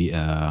pretty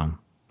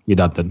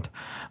redundant.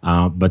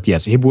 But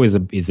yes, Hebrew is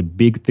a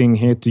big thing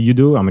here to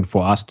do. I mean,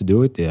 for us to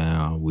do it,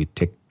 we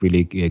take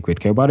really great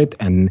care about it,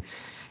 and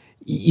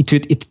it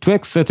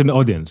attracts certain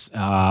audience.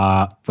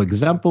 For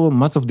example,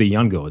 much of the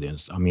younger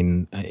audience. I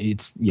mean,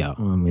 it's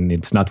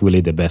not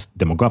really the best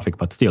demographic,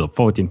 but still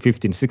 14,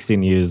 15,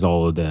 16 years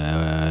old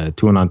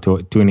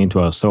tune into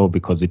our show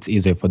because it's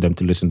easier for them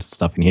to listen to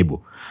stuff in Hebrew.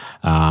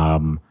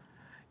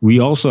 We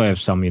also have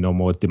some,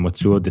 more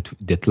mature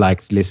that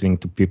likes listening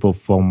to people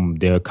from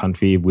their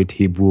country with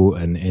Hebrew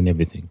and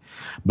everything.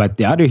 But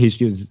the other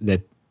issue is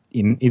that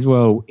in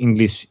Israel,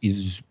 English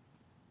is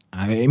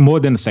more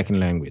than a second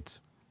language.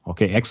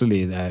 Okay,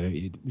 actually,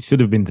 it should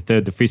have been the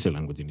third official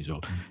language in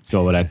Israel.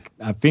 So, I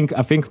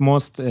think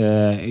most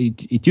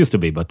it used to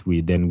be, but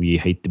we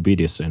hate the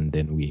British and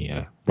then we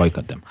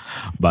boycott them.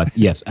 But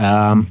yes,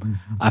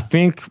 I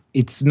think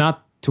it's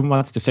not too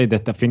much to say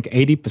that I think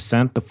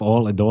 80% of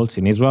all adults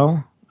in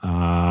Israel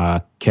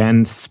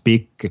can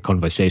speak a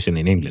conversation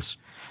in English.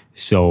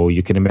 So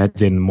you can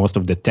imagine most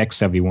of the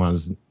tech-savvy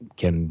ones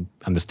can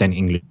understand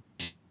English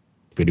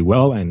pretty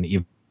well, and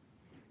if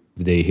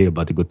they hear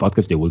about a good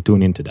podcast, they will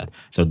tune into that.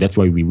 So that's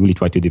why we really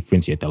try to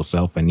differentiate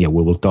ourselves. And we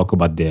will talk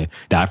about the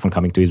iPhone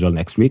coming to Israel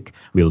next week.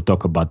 We'll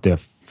talk about the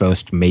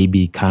first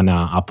maybe kind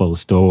of Apple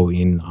store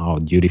in our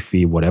duty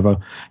free, whatever.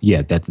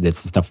 Yeah, that's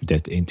stuff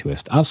that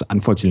interests us.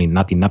 Unfortunately,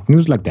 not enough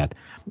news like that,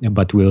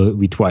 but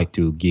we try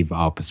to give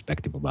our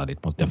perspective about it,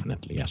 most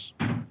definitely, yes.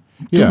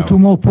 Yeah. Two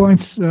more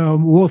points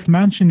worth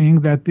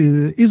mentioning, that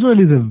Israel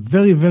is a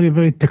very, very,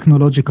 very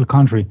technological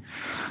country.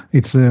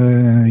 It's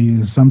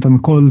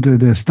sometimes called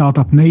the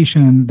startup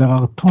nation. There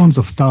are tons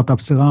of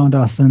startups around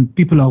us, and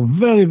people are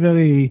very,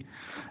 very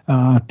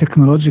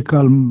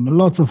technological.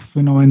 Lots of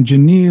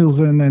engineers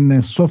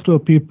and software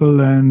people,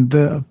 and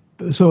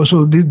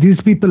so these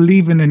people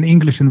live in an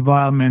English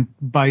environment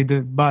by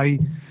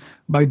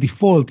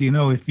default.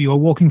 If you are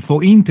working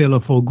for Intel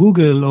or for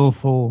Google or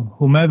for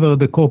whomever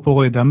the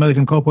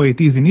American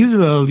corporate is in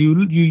Israel,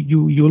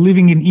 you're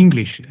living in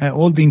English.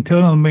 All the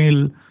internal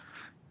mail,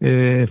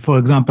 for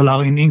example,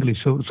 are in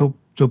English.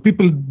 So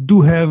people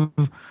do have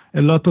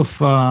a lot of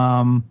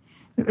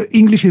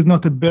English is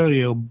not a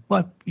barrier,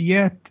 but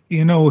yet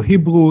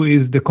Hebrew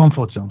is the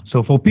comfort zone.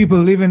 So for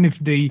people, even if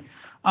they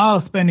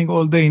are spending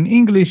all day in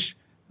English,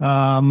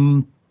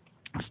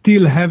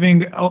 still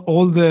having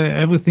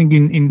everything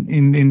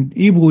in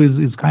Hebrew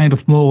is kind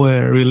of more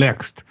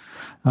relaxed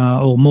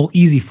or more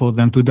easy for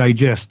them to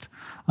digest.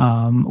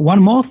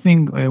 One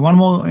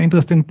more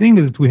interesting thing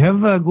is that we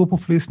have a group of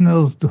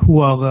listeners who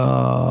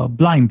are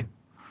blind,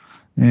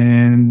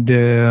 and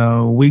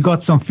we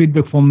got some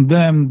feedback from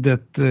them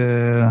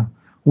that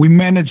we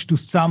managed to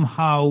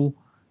somehow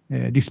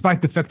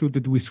despite the fact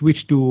that we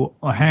switched to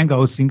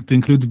Hangouts to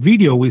include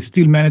video, we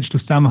still managed to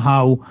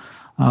somehow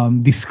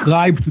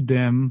describe to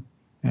them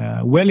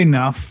well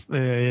enough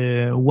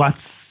what's,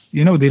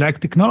 they like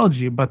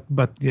technology, but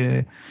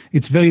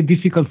it's very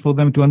difficult for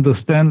them to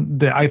understand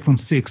the iPhone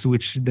 6,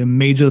 which the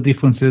major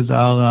differences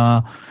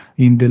are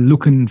in the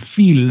look and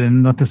feel,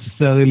 and not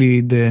necessarily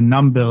the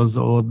numbers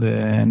or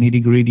the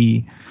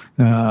nitty-gritty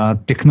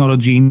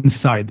technology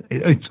inside.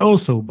 It's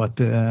also, but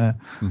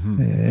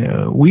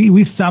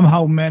we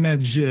somehow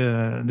manage,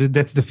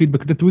 that's the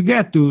feedback that we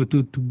get, to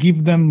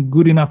give them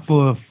good enough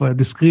of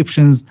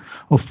descriptions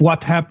of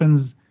what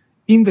happens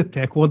in the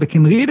tech, or they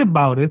can read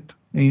about it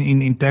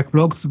in tech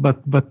blogs,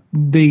 but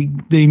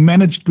they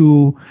manage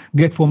to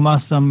get from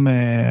us some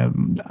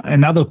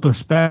another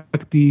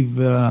perspective,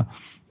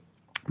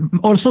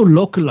 also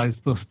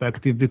localized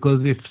perspective,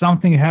 because if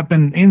something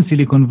happened in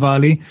Silicon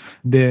Valley,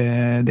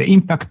 the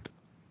impact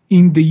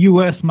in the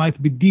US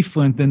might be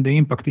different than the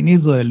impact in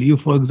Israel. You,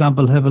 for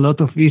example, have a lot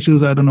of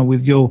issues, I don't know,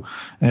 with your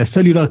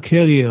cellular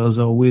carriers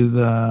or with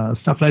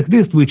stuff like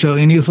this, which are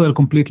in Israel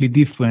completely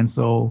different.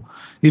 So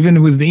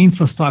even with the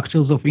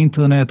infrastructures of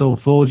internet or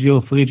 4G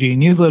or 3G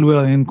in Israel, we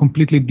are in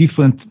completely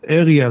different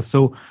areas.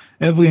 So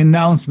every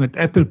announcement,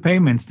 Apple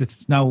payments, that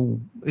now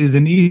is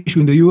an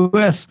issue in the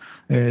US,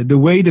 the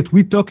way that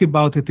we talk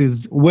about it is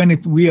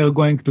when we are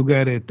going to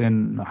get it,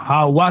 and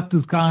what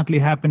is currently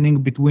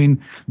happening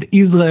between the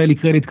Israeli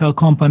credit card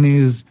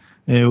companies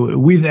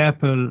with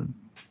Apple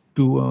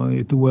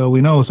to where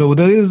we know. So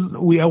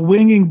we are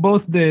bringing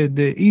both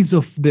the ease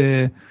of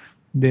the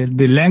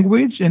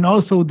language and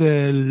also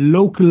the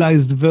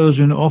localized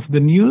version of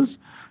the news.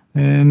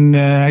 And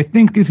I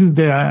think this is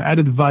the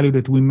added value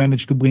that we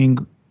managed to bring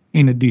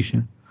in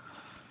addition.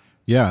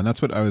 Yeah, and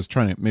that's what I was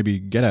trying to maybe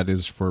get at,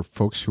 is for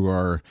folks who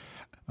are,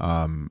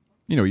 I'm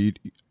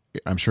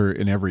sure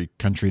in every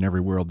country, in the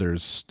world,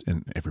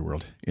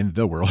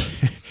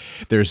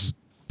 there's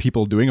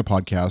people doing a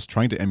podcast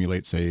trying to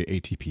emulate, say,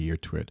 ATP or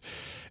Twit.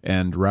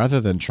 And rather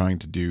than trying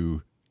to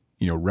do,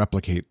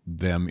 replicate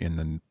them in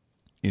the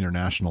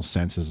international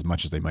sense as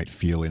much as they might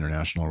feel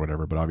international or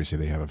whatever, but obviously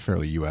they have a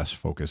fairly US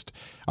focused.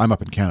 I'm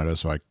up in Canada,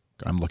 so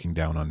I'm looking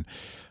down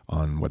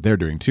on what they're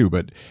doing too,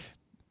 but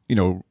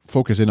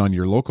focus in on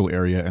your local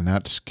area, and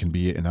that can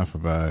be enough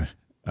of a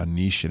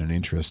niche and an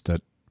interest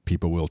that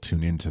people will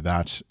tune into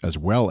that, as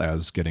well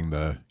as getting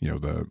the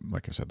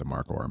like I said, the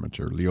Mark Orment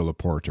or Leo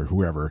Laporte or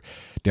whoever,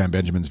 Dan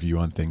Benjamin's view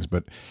on things.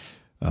 But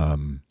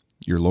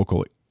your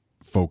local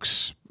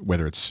folks,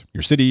 whether it's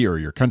your city or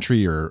your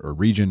country or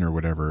region or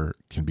whatever,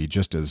 can be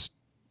just as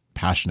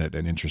passionate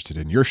and interested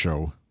in your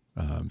show,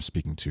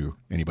 speaking to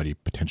anybody,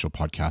 potential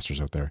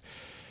podcasters out there,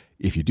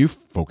 if you do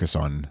focus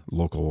on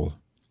local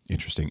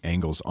interesting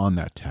angles on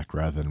that tech,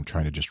 rather than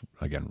trying to just,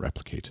 again,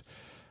 replicate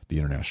the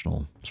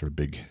international sort of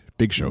big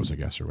shows, I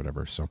guess, or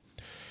whatever. So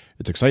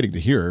it's exciting to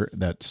hear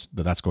that's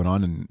going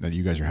on, and that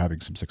you guys are having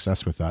some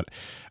success with that.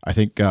 I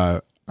think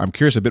I'm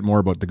curious a bit more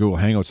about the Google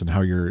Hangouts and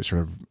how you're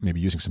sort of maybe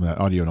using some of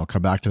that audio, and I'll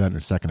come back to that in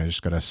a second. I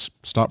just got to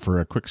stop for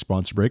a quick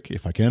sponsor break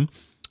if I can,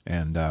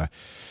 and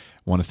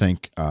want to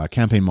thank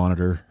Campaign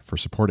Monitor for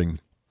supporting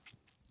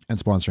and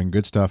sponsoring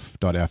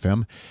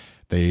goodstuff.fm.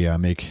 They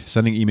make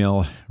sending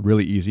email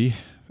really easy,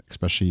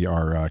 especially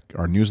our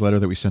newsletter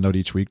that we send out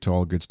each week to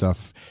all Good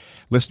Stuff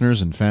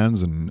listeners and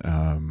fans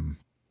and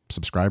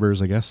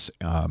subscribers, I guess.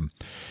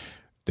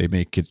 They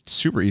make it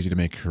super easy to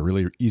make,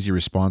 really easy,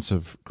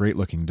 responsive,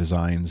 great-looking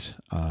designs.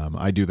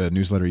 I do the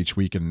newsletter each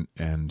week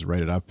and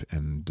write it up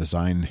and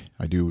design.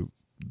 I do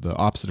the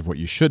opposite of what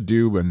you should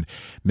do and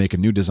make a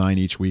new design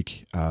each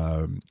week,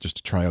 just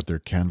to try out their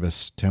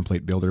Canvas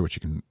template builder, which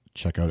you can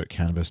check out at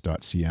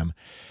canvas.cm.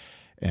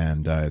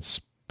 And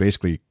it's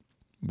basically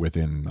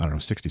within,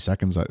 60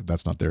 seconds.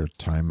 That's not their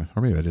time,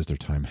 or maybe that is their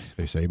time,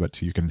 they say,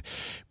 but you can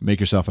make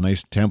yourself a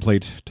nice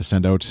template to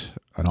send out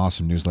an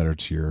awesome newsletter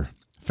to your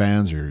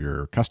fans or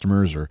your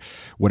customers or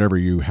whatever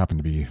you happen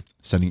to be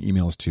sending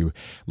emails to.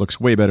 Looks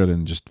way better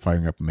than just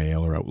firing up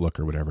Mail or Outlook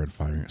or whatever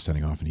and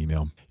sending off an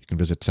email. You can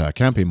visit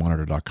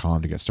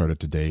campaignmonitor.com to get started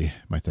today.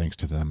 My thanks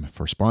to them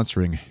for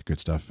sponsoring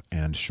Good Stuff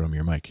and Show Me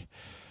Your Mic.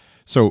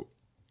 So,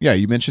 yeah,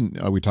 you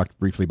mentioned, we talked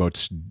briefly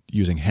about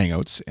using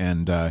Hangouts,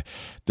 and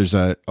there's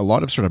a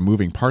lot of sort of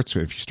moving parts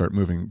if you start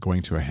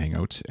going to a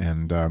Hangout.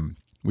 And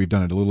we've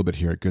done it a little bit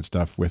here at Good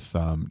Stuff with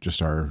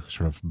just our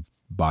sort of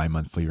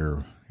bi-monthly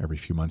or every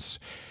few months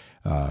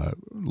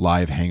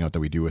live Hangout that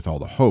we do with all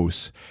the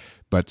hosts.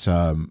 But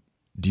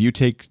do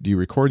you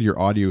record your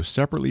audio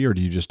separately, or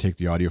do you just take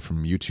the audio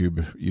from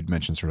YouTube? You'd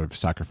mentioned sort of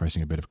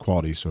sacrificing a bit of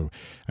quality, so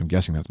I'm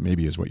guessing that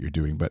maybe is what you're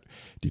doing. But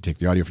do you take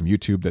the audio from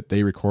YouTube that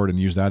they record and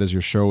use that as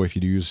your show if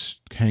you do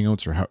use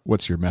Hangouts, or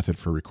what's your method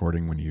for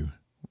recording when you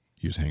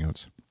use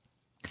Hangouts?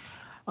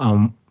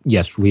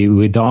 Yes,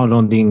 we're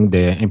downloading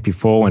the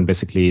MP4 and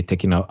basically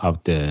taking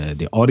out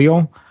the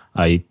audio.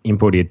 I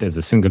import it as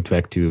a single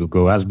track to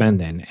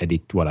GarageBand and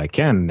edit what I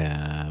can,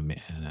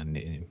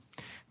 and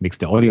mix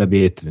the audio a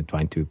bit, and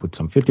trying to put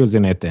some filters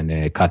in it,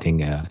 and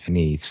cutting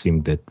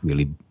anything that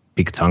really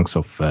big chunks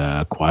of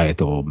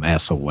quiet or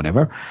mess or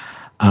whatever.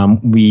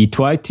 We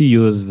try to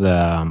use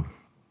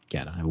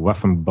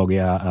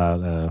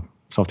Waffenbogia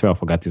software. I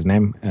forgot his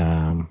name.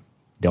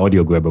 The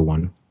audio grabber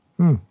one.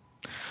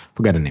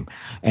 Forgot the name.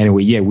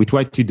 Anyway, yeah, we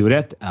tried to do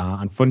that.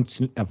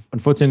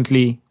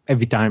 Unfortunately,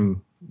 every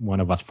time one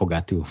of us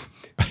forgot to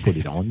put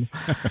it on,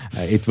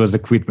 it was a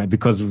quit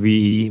because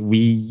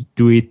we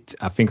do it.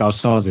 I think our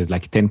source is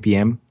like 10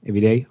 p.m.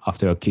 every day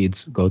after our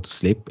kids go to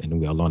sleep, and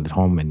we are alone at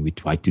home, and we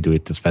try to do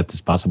it as fast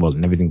as possible,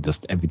 and everything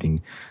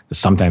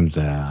sometimes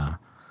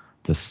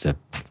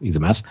is a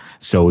mess.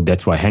 So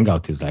that's why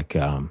Hangout is like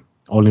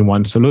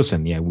all-in-one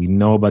solution. Yeah, we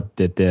know, but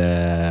that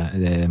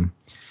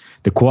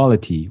the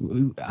quality.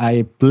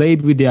 I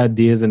played with the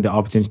ideas and the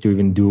options to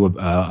even do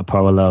a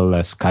parallel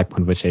Skype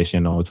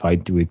conversation or try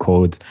to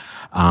record,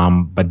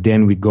 but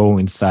then we go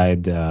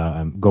inside,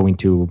 go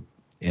into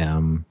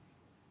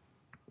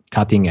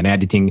cutting and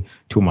editing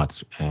too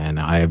much, and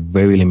I have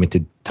very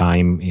limited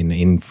time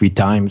in free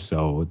time,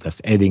 so just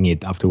editing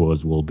it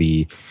afterwards will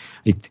be.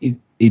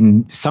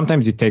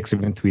 Sometimes it takes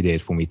even 3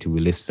 days for me to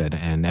release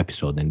an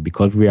episode, and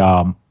because we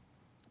are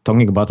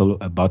talking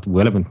about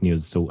relevant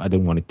news, so I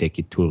don't want to take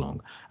it too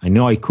long. I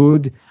know I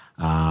could,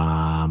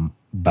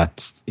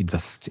 but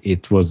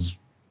it was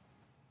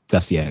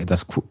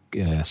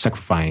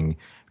sacrificing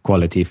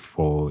quality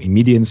for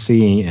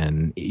immediacy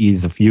and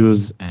ease of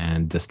use,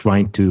 and just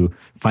trying to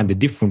find a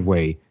different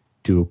way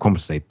to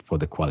compensate for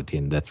the quality,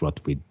 and that's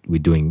what we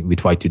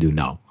try to do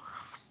now.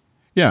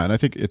 Yeah, and I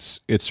think it's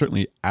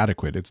certainly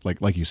adequate. It's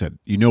like you said,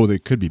 they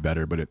could be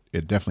better, but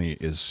it definitely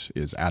is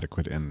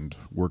adequate and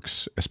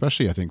works.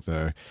 Especially, I think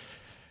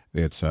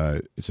it's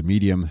a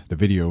medium. The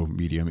video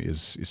medium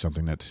is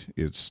something that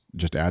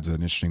just adds an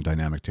interesting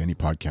dynamic to any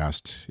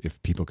podcast. If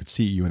people could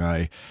see you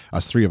and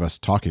us three of us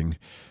talking,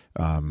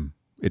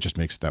 it just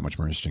makes it that much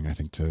more interesting. I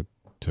think to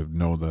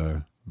know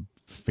the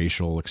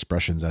facial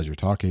expressions as you're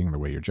talking, the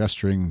way you're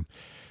gesturing,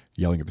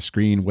 yelling at the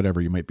screen,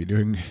 whatever you might be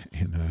doing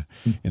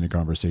in a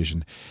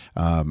conversation.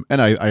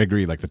 And I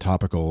agree, like the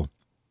topical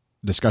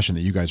discussion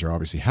that you guys are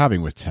obviously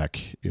having with tech,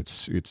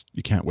 it's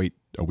you can't wait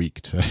a week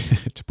to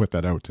put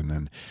that out and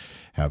then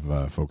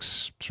have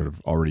folks sort of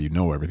already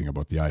know everything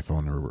about the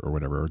iPhone or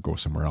whatever, or go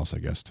somewhere else, I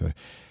guess, to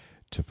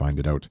find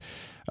it out.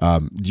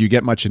 Do you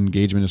get much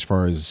engagement as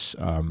far as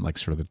like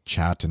sort of the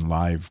chat and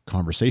live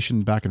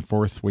conversation back and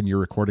forth when you're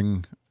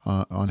recording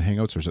on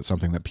Hangouts, or is it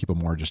something that people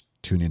more just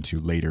tune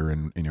into later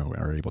and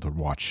are able to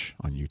watch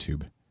on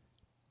YouTube?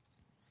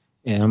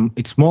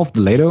 It's more of the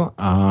later.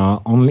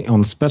 Only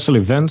on special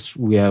events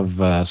we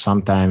have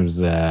sometimes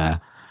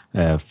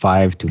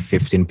 5 to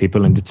 15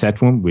 people in the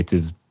chat room, which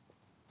is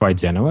quite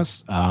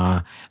generous.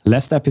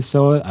 Last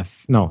episode, I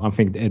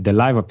think the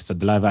live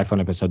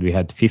iPhone episode, we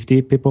had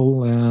 50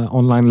 people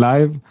online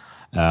live.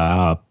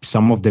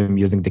 Some of them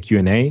using the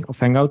Q&A of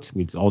Hangouts,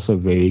 which is also a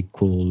very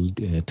cool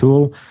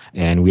tool.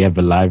 And we have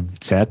a live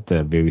chat,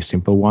 a very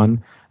simple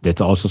one.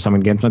 That's also some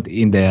engagement.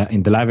 In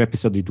the live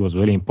episode, it was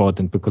really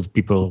important because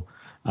people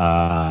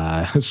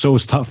saw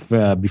stuff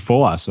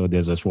before us. So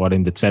there's a word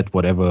in the chat,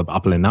 whatever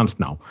Apple announced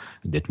now,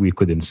 that we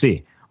couldn't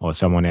see. Or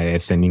someone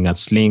is sending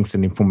us links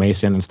and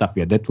information and stuff.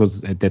 Yeah, that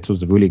was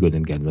a really good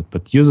engagement.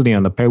 But usually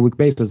on a per week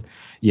basis,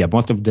 yeah,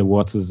 most of the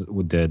words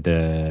with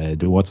the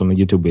words on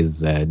YouTube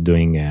is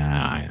doing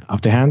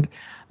afterhand.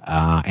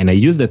 And I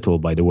use the tool,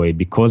 by the way,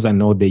 because I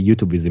know the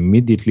YouTube is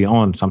immediately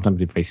on. Sometimes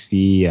if I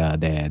see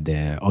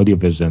the audio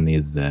version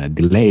is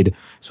delayed,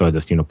 so I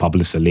just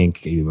publish a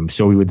link. I'm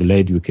sorry we're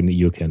delayed. You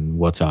can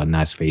watch our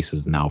nice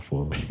faces now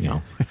for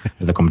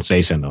as a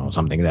compensation or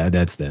something.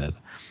 That's the.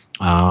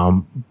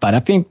 But I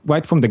think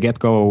right from the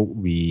get-go,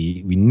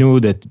 we knew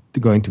that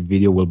going to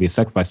video will be a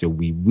sacrifice. So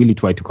we really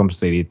try to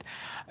compensate it,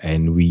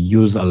 and we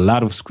use a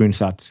lot of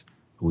screenshots.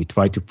 We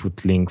try to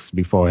put links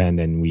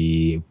beforehand, and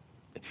we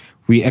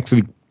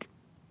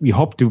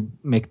hope to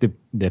make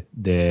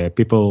the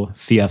people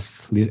see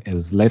us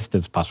as less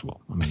as possible.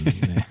 I mean,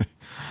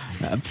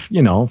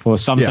 for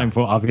sometimes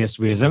for obvious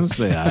reasons.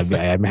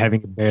 I'm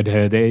having a bad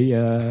hair day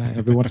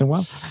every once in a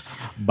while.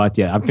 But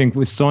yeah, I think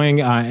with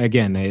showing,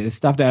 again,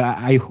 stuff that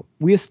I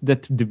wish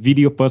that the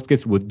video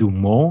podcast would do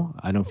more.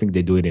 I don't think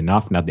they do it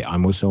enough, not the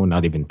IMO show,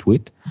 not even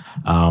Tweet.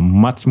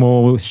 Much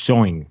more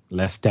showing,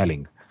 less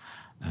telling.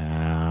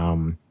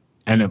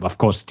 And of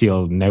course,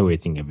 still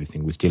narrating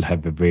everything. We still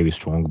have a very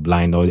strong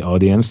blind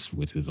audience,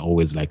 which is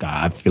always like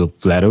I feel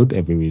flattered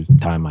every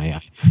time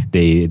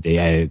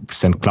they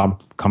send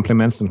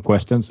compliments and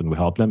questions, and we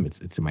help them.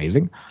 It's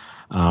amazing.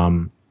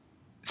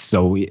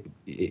 So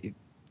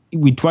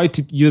we try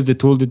to use the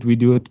tool that we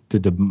do it to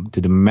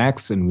the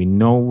max, and we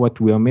know what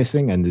we are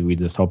missing, and we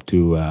just hope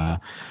to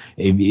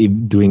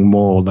doing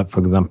more, like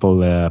for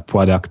example,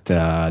 product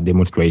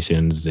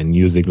demonstrations and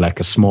using like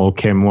a small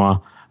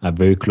camera. A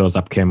very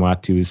close-up camera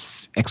to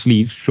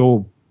actually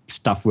show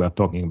stuff we are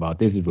talking about.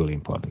 This is really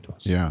important to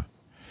us. Yeah,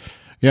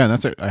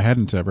 and I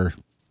hadn't ever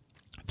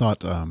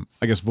thought.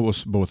 I guess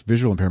both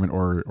visual impairment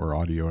or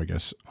audio. I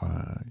guess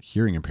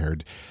hearing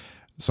impaired.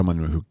 Someone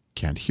who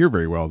can't hear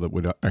very well that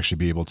would actually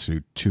be able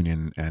to tune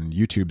in. And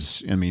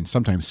YouTube's, I mean,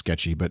 sometimes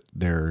sketchy, but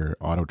their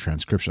auto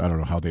transcription, I don't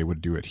know how they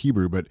would do it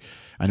Hebrew, but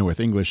I know with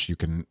English you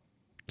can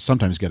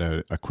sometimes get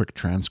a quick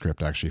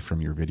transcript actually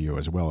from your video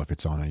as well if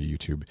it's on a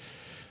YouTube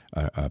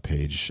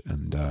page,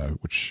 and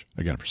which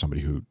again, for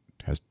somebody who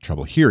has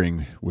trouble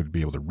hearing, would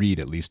be able to read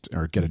at least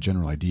or get a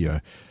general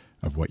idea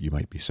of what you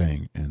might be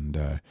saying, and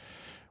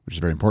which is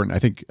very important. I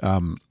think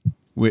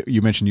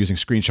you mentioned using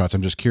screenshots.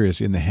 I'm just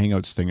curious, in the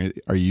Hangouts thing,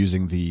 are you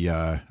using the,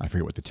 I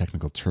forget what the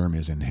technical term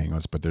is in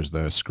Hangouts, but there's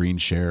the screen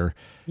share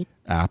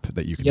app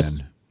that you can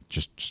then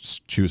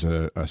just choose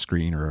a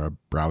screen or a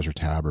browser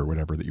tab or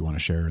whatever that you want to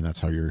share, and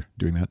that's how you're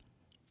doing that?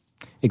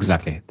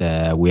 Exactly.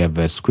 We have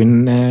a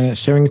screen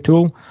sharing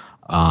tool.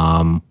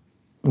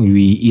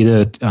 We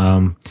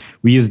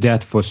use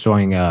that for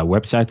showing a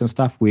website and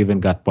stuff. We even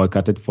got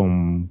boycotted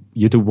from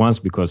YouTube once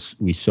because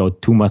we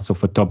showed too much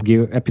of a Top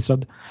Gear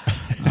episode.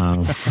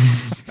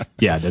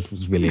 Yeah, that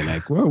was really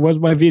like, where's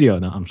my video?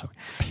 No, I'm sorry.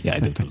 Yeah,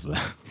 that was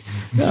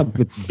a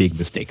big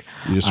mistake.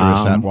 You just sort of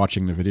sat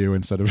watching the video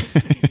instead of...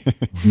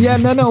 Yeah,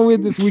 no.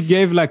 We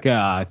gave like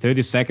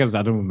 30 seconds.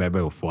 I don't remember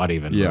of what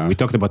even. Yeah. We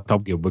talked about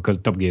Top Gear because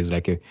Top Gear is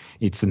like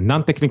it's a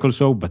non-technical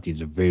show, but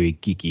it's a very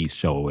geeky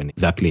show and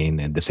exactly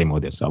in the same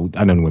audience. So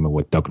I don't remember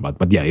what to talk about,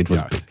 but yeah, it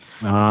was.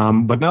 Yeah.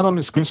 But not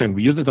only screen sharing,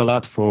 we use it a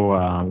lot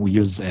for. We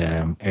use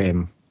Air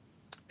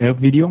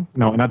Video.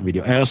 No, not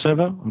video. Air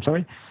Server. I'm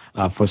sorry,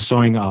 for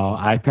showing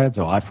our iPads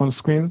or iPhone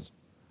screens.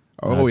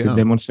 To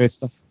demonstrate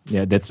stuff.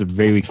 Yeah, that's a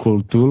very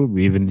cool tool.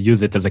 We even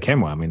use it as a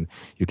camera. I mean,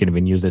 you can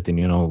even use it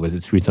in, with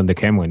it switched on the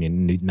camera,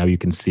 and now you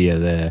can see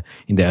in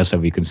the Air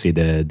Server, you can see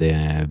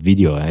the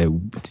video.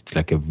 It's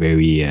like a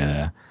very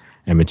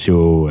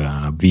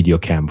amateur video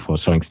cam for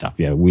showing stuff.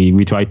 Yeah,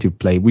 we try to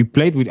play. We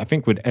played with, I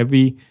think, with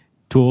every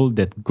tool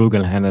that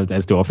Google handled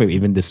has to offer,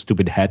 even the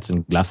stupid hats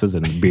and glasses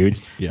and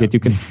beards that you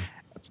can,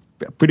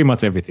 pretty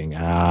much everything.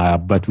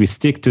 But we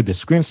stick to the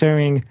screen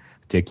sharing,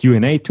 the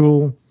Q&A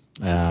tool.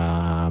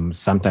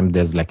 Sometimes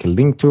there's like a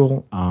link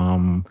tool.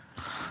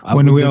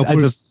 When we are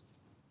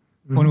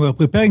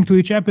preparing to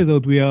each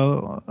episode, we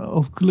are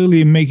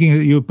clearly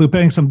you're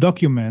preparing some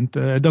document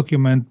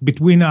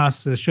between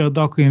us, a shared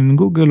doc in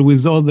Google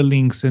with all the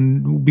links.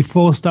 And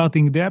before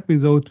starting the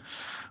episode,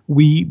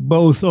 we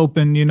both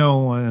open,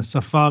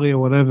 Safari or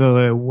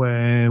whatever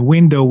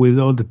window with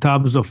all the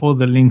tabs of all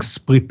the links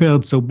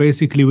prepared. So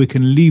basically, we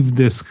can leave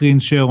the screen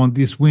share on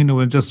this window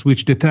and just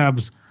switch the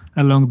tabs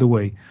along the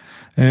way.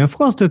 Of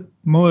course, a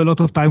lot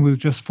of time we'll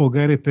just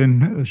forget it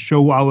and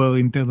show our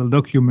internal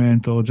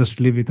document or just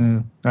leave it.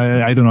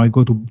 I don't know. I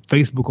go to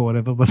Facebook or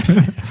whatever, but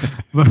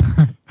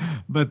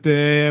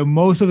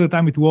most of the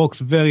time it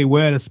works very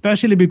well.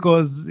 Especially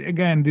because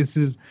again, this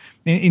is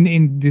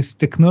in this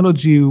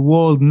technology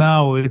world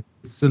now.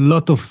 It's a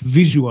lot of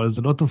visuals,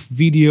 a lot of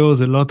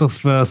videos, a lot of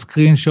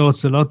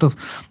screenshots, a lot of.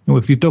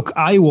 If you talk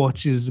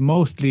iWatch, is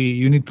mostly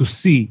you need to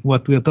see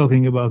what we are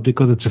talking about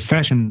because it's a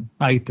fashion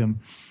item.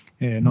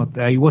 Not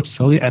iWatch,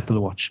 sorry,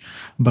 Apple Watch.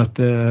 But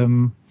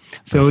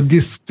so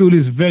this tool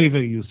is very,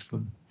 very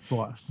useful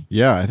for us.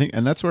 Yeah, I think,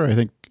 and that's where I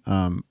think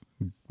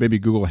maybe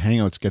Google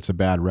Hangouts gets a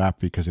bad rap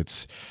because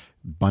it's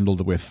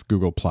bundled with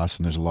Google Plus,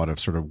 and there's a lot of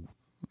sort of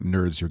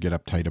nerds who get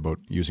uptight about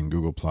using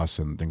Google Plus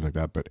and things like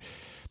that. But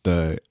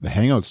the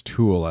Hangouts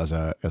tool as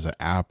a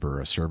app or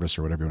a service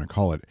or whatever you want to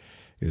call it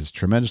is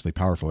tremendously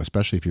powerful,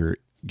 especially if you're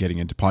getting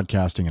into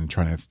podcasting and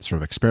trying to sort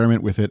of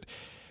experiment with it.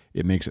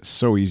 It makes it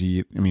so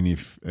easy. I mean,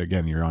 if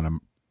again you're on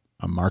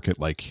a market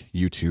like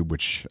YouTube,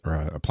 or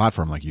a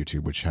platform like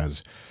YouTube, which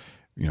has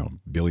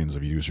billions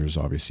of users,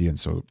 obviously, and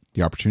so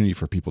the opportunity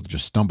for people to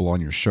just stumble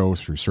on your show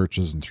through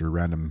searches and through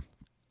random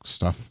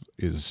stuff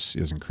is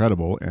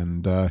incredible.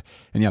 And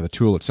yeah, the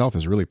tool itself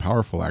is really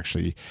powerful.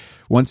 Actually,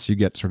 once you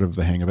get sort of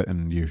the hang of it,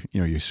 and you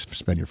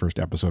spend your first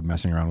episode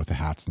messing around with the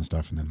hats and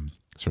stuff, and then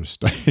sort of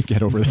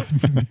get over that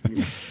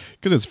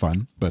because it's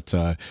fun. But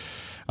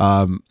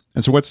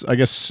and so what's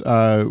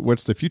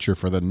the future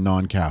for the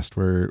non-cast?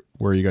 Where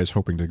are you guys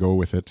hoping to go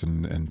with it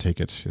and take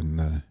it in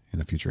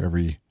the future?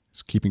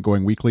 Keeping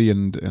going weekly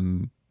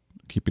and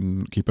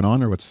keeping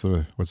on, or what's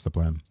the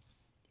plan?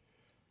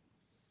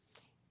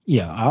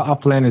 Yeah, our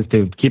plan is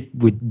to keep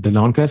with the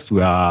non-cast.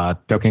 We are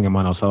talking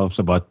among ourselves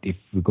about if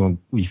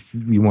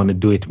we want to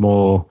do it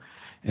more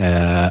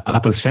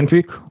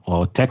Apple-centric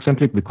or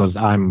tech-centric, because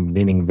I'm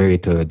leaning very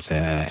towards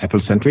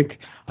Apple-centric.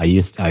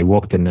 I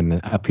worked in an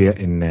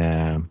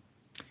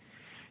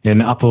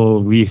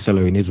Apple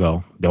reseller in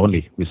Israel, the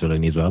only reseller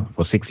in Israel,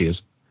 for 6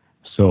 years.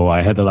 So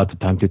I had a lot of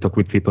time to talk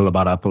with people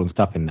about Apple and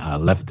stuff, and I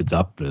left the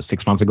job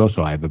 6 months ago.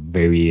 So I have a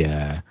very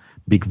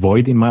big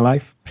void in my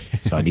life.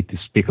 So I need to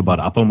speak about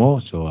Apple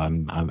more. So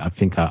I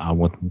think I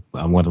want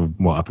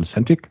more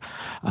Apple-centric.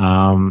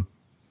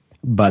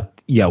 But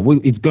yeah,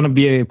 it's going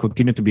to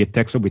continue to be a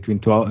tech show between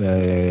two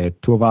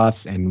of us,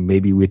 and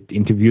maybe with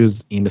interviews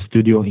in the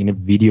studio, in a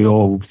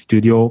video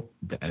studio,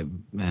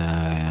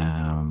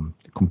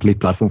 complete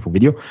platform for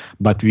video.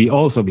 But we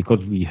also, because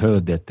we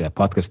heard that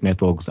podcast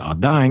networks are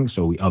dying,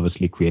 so we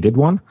obviously created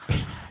one.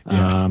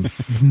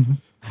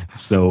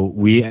 So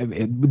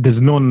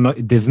there's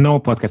no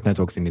podcast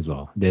networks in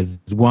Israel. There's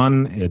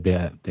one,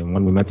 the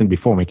one we mentioned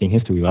before, Making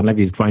History. One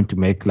is trying to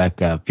make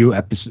like a few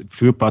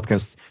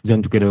podcasts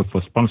joined together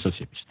for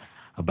sponsorships.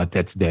 But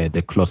that's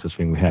the closest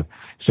thing we have.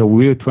 So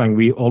we're trying.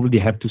 We already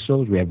have 2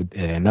 shows. We have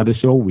another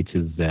show which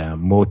is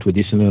more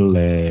traditional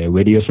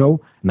radio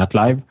show, not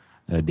live.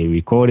 They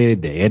record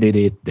it, they edit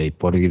it, they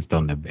put it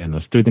on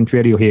a student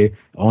radio here,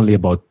 only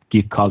about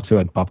geek culture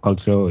and pop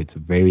culture. It's a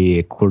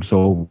very cool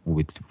show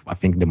with, I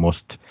think, the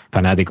most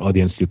fanatic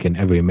audience you can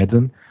ever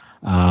imagine,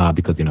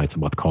 because it's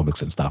about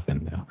comics and stuff.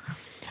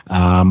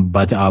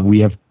 But we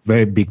have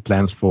very big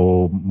plans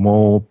for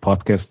more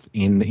podcasts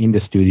in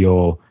the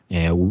studio.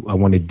 I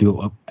want to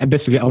do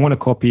basically I want to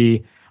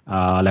copy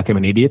Like I'm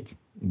an Idiot,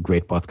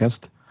 great podcast.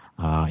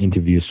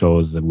 Interview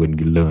shows when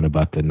you learn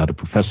about another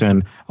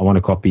profession. I want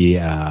to copy,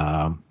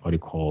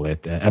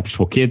 apps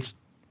for kids,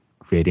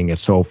 creating a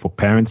show for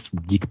parents,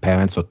 geek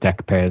parents or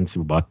tech parents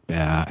about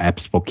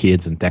apps for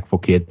kids and tech for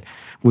kids.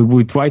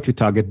 We try to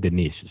target the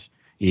niches.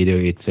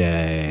 Either it's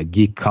a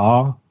geek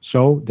car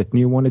show that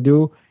you want to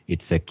do.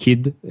 It's a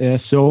kid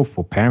show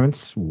for parents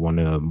who want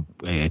to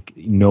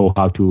know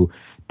how to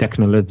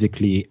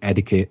technologically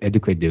educate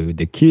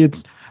the kids,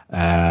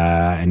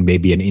 and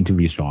maybe an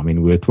interview show. I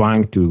mean, we're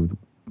trying to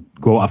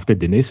go after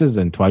the niches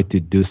and try to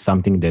do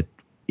something that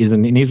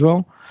isn't in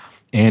Israel.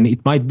 And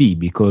it might be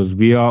because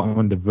we are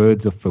on the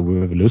verge of a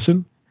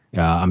revolution.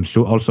 I'm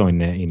sure also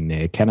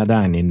in Canada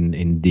and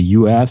in the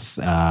US,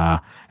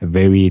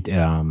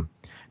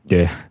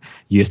 you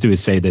used to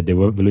say that the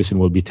revolution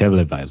will be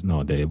televised.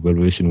 No, the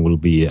revolution will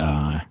be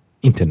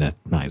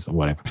internetized or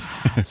whatever.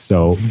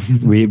 So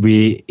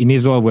we in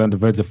Israel, we're on the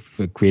verge of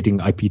creating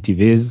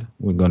IPTVs.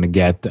 We're going to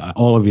get,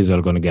 all of you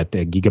are going to get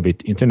a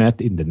gigabit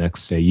internet in the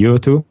next year or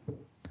two.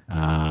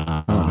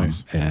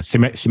 Nice.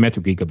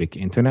 Symmetric gigabit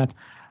internet.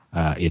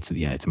 It's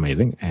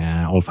amazing.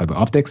 All fiber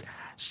optics.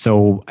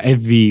 So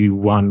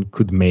everyone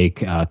could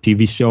make a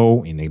TV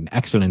show in an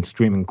excellent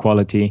streaming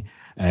quality,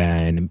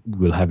 and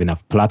we'll have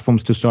enough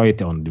platforms to show it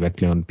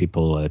directly on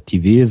people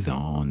TVs,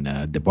 on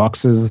the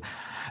boxes,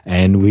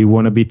 and we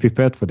want to be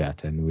prepared for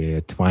that. And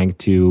we're trying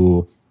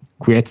to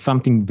create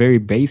something very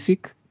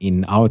basic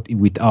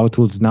with our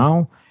tools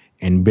now,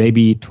 and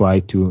maybe try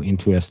to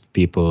interest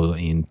people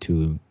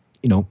into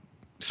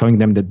showing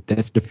them that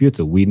that's the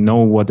future. We know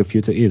what the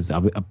future is.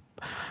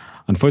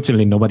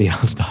 Unfortunately, nobody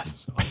else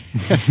does. So.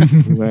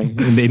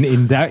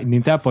 in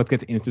that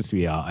podcast industry,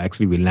 we are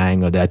actually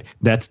relying on that.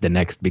 That's the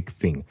next big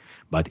thing.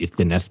 But it's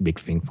the next big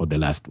thing for the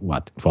last,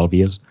 12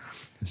 years?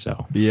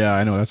 So yeah,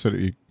 I know. That's what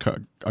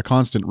a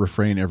constant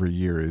refrain every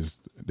year is,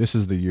 this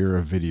is the year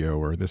of video,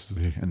 or this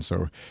is and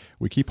so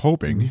we keep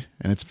hoping,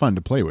 and it's fun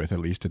to play with. At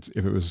least if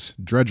it was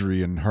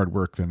drudgery and hard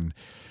work, then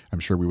I'm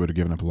sure we would have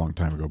given up a long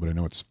time ago, but I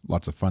know it's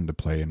lots of fun to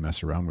play and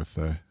mess around with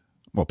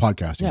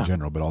podcasting in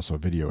general, but also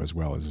video as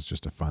well. It's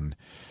just a fun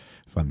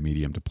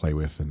medium to play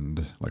with,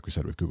 and like we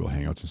said, with Google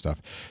Hangouts and stuff.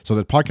 So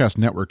the podcast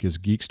network is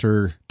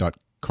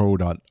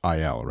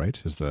geekster.co.il,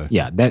 right?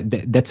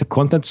 That's a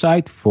content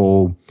site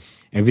for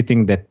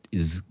everything that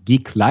is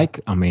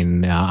geek-like. I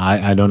mean,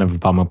 I don't have a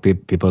problem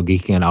with people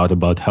geeking out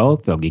about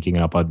health or geeking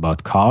out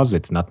about cars.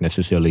 It's not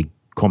necessarily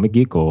comic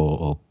geek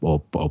or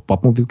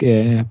pop movie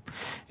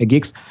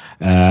geeks.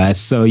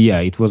 So yeah,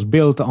 it was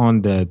built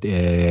on the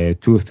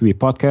 2 or 3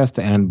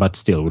 podcasts, but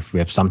still, if we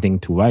have something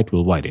to write,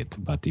 we'll write it.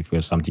 But if we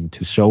have something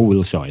to show,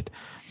 we'll show it.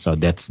 So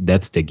that's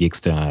the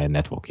Geekster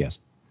network, yes.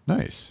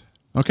 Nice.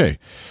 Okay.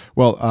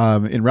 Well,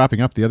 in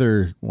wrapping up, the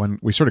other one,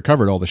 we sort of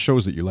covered all the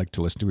shows that you like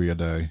to listen to. We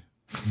had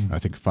I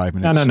think 5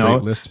 minutes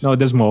straight list. No,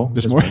 there's more.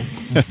 There's more?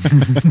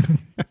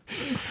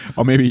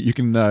 Oh, maybe you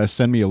can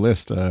send me a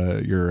list,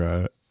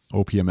 your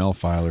OPML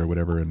file or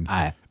whatever. And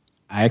I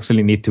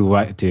actually need to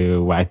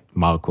write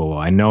Marco.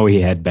 I know he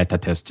had beta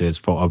testers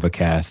for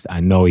Overcast. I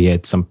know he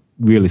had some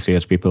really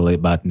serious people,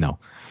 but no.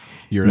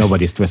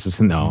 Nobody stresses.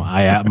 No,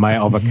 my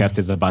Overcast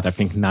is about, I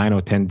think, 9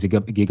 or 10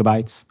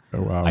 gigabytes.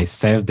 Oh, wow. I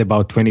saved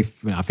about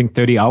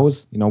 30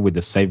 hours, with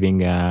the saving,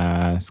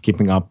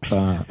 skipping up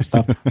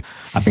stuff.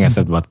 I think I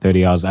saved about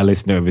 30 hours. I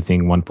listened to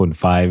everything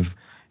 1.5.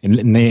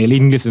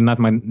 English is not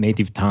my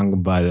native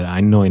tongue, but I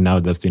know it now.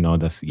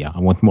 I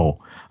want more.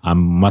 I'm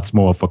much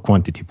more of a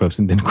quantity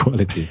person than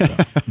quality. So.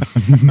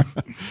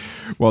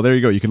 Well, there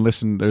you go. You can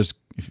listen.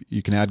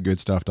 You can add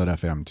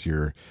goodstuff.fm to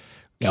your.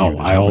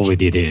 I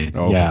already did.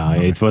 Oh, yeah,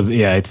 okay. It was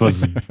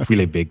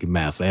really big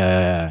mess.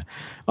 I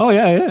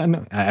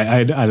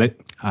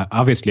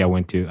obviously I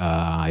went to.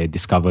 I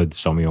discovered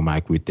Somio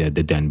Mike with the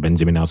Dan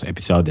Benjamin House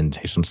episode and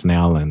Jason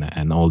Snell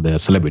and all the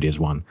celebrities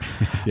one.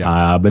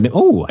 Yeah. But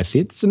I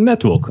see it's a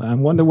network. I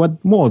wonder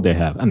what more they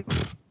have. And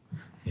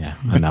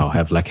I now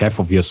have like half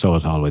of your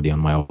shows already on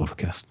my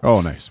Overcast.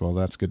 Oh, nice. Well,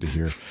 that's good to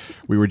hear.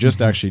 We were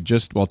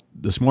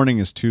this morning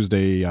is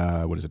Tuesday,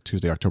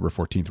 Tuesday, October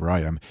 14th, where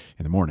I am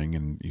in the morning,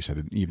 and you said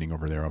an evening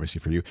over there, obviously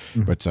for you.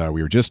 Mm-hmm. But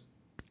we were just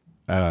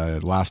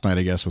last night,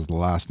 I guess, was the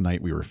last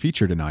night we were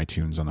featured in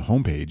iTunes on the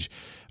homepage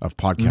of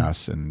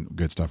podcasts, and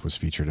Good Stuff was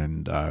featured.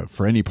 And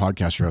for any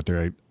podcaster out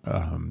there,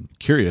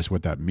 curious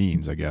what that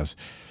means, I guess,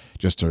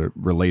 just to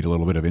relate a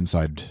little bit of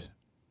inside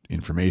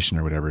information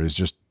or whatever, is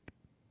just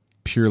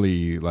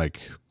purely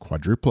like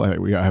quadruple.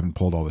 I haven't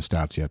pulled all the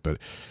stats yet, but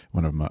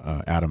one of them,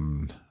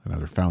 Adam,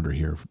 another founder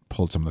here,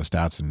 pulled some of the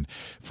stats, and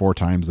 4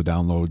 times the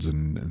downloads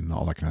and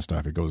all that kind of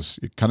stuff.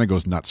 It kind of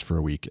goes nuts for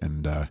a week.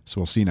 And so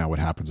we'll see now what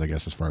happens, I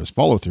guess, as far as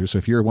follow through. So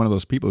if you're one of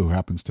those people who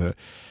happens to,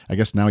 I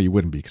guess now you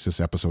wouldn't be, because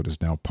this episode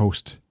is now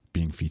post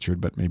being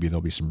featured, but maybe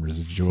there'll be some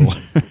residual.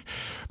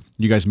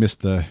 You guys missed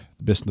the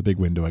big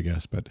window, I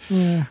guess, but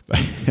yeah.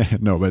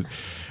 No, but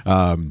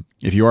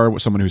if you are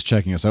someone who's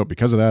checking us out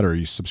because of that, or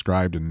you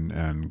subscribed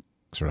and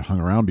sort of hung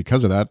around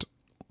because of that,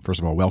 first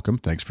of all, welcome.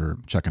 Thanks for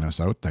checking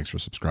us out. Thanks for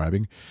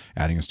subscribing,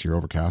 adding us to your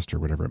Overcast or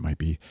whatever it might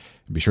be.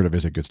 And be sure to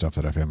visit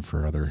goodstuff.fm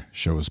for other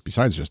shows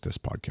besides just this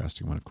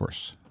podcasting one, of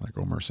course, like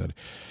Omer said.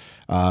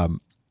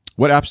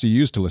 What apps do you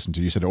use to listen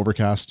to? You said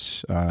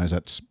Overcast. Is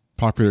that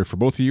popular for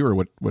both of you, or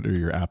what are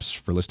your apps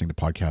for listening to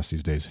podcasts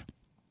these days?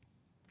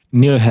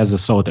 Neil has a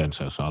short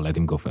answer, so I'll let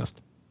him go first.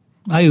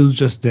 I use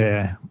just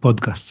the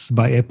podcasts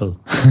by Apple.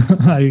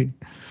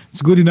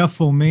 It's good enough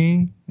for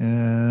me.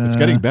 It's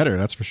getting better,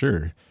 that's for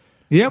sure.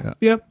 Yep.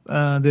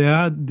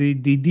 They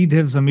did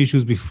have some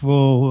issues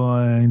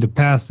before in the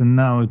past, and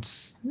now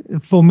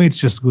for me it's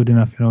just good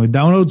enough. You know, it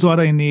downloads what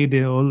I need.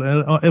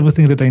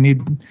 Everything that I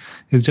need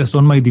is just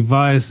on my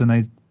device, and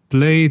I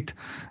play it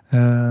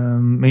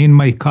in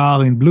my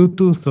car in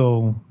Bluetooth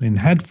or in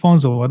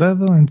headphones or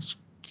whatever. And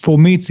for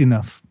me, it's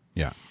enough.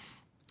 Yeah.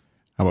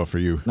 How about for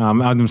you? No,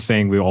 I'm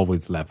saying we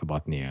always laugh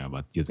about Nia,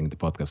 about using the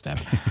podcast app.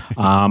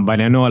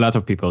 But I know a lot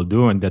of people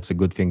do, and that's a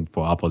good thing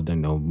for Apple,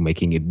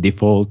 making it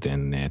default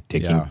and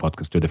taking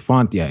podcast to the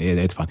front. Yeah,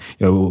 it's fun.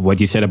 What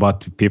you said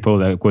about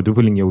people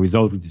quadrupling your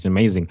results is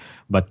amazing.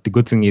 But the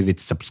good thing is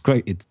it's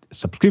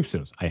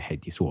subscriptions. I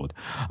hate this word.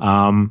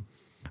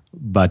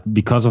 But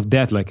because of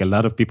that, like a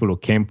lot of people who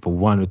came for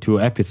 1 or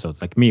 2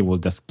 episodes, like me, will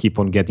just keep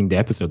on getting the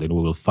episode, and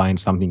we will find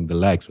something they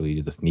like. So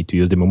you just need to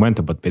use the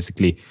momentum. But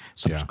basically,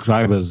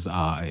 subscribers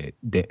are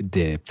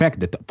the fact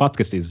that the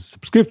podcast is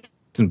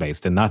subscription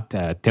based and not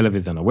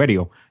television or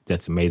radio.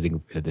 That's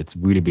amazing. That's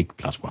really big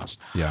plus for us.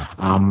 Yeah.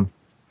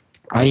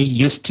 I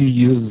used to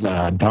use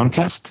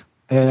Downcast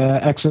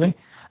actually.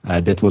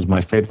 That was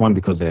my favorite one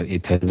because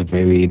it has a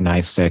very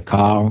nice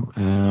car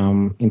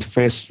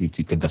interface. You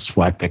could just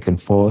swipe back and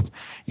forth.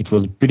 It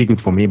was pretty good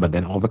for me, but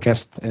then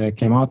Overcast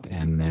came out,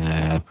 and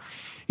the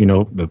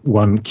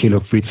 1 kilo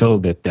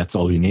Fritzl, that's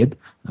all you need.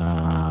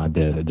 I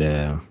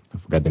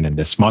forgot the name,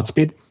 the Smart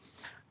Speed.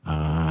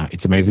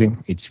 It's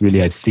amazing. It's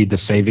really, I see the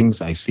savings.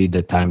 I see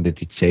the time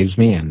that it saves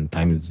me, and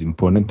time is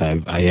important.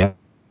 I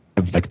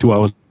have like 2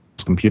 hours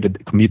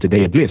commute a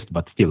day at least,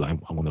 but still I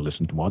want to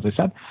listen to more, as I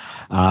said.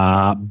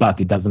 But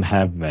it doesn't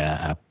have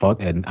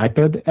an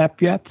iPad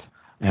app yet,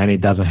 and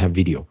it doesn't have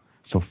video.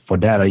 So for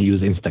that, I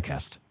use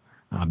Instacast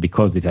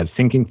because it has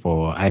syncing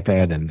for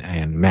iPad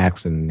and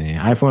Macs and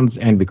iPhones,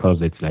 and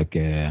because it's like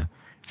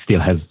still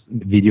has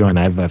video, and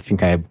I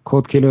think I have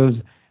Code Killers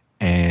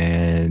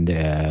and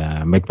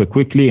Make It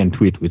Quickly and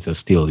Tweet, which are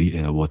still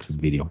watches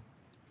video.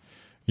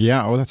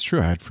 Yeah, that's true.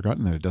 I had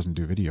forgotten that it doesn't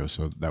do video,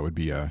 so that would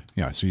be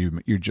So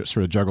you just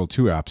sort of juggle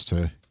 2 apps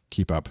to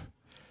keep up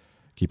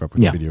with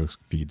the video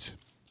feeds.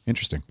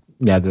 Interesting.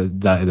 Yeah,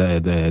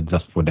 the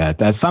just for that.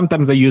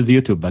 Sometimes I use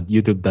YouTube, but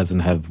YouTube doesn't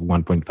have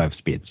 1.5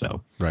 speed,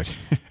 so right.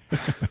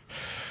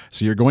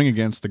 So you're going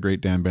against the great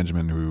Dan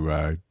Benjamin, who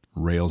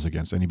rails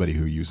against anybody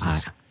who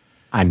uses.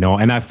 I know,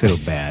 and I feel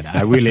bad.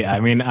 I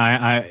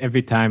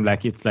every time,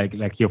 like it's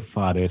like your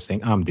father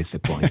saying, "I'm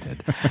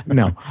disappointed."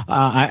 No,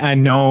 I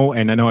know,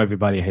 and I know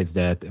everybody hates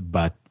that,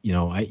 but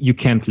you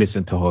can't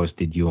listen to Horst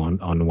Did You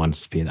on 1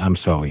 speed. I'm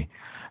sorry,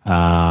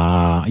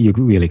 you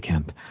really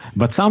can't.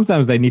 But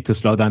sometimes they need to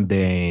slow down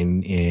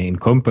in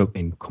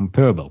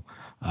comparable.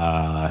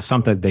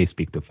 Sometimes they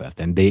speak too fast,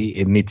 and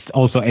it's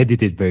also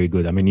edited very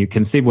good. I mean, you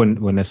can see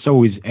when a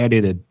show is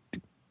edited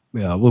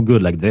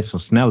good like this, so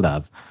Snell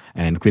does,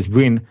 and Chris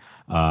Breen.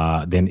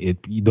 Then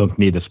you don't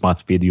need a smart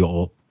speed.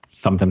 You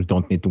sometimes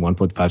don't need the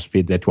 1.5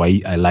 speed. That's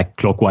why I like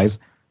Clockwise.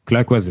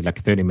 Clockwise is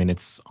like 30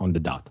 minutes on the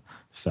dot.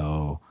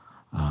 So,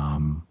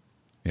 I'm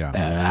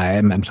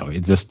sorry.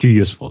 It's just too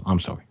useful. I'm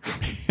sorry.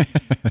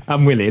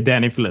 I'm really,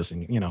 Dan, if you're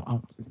listening,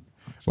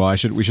 Well,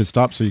 we should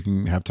stop so you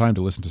can have time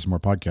to listen to some more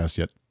podcasts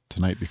yet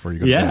tonight before you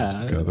go to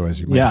bed. Otherwise,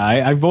 you might. Yeah,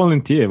 I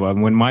volunteer.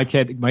 When my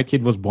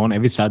kid was born,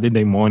 every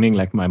Saturday morning,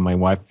 like my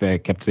wife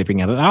kept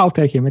sleeping, and I'll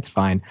take him. It's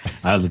fine.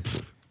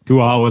 2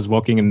 hours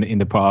walking in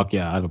the park.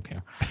 Yeah, I don't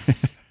care.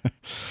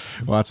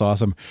 Well, that's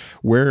awesome.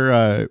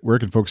 Where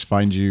can folks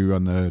find you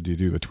do you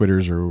do the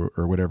Twitters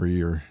or whatever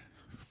your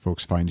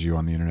folks find you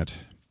on the internet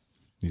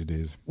these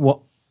days?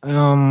 Well,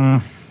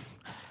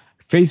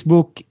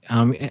 Facebook,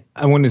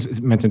 I want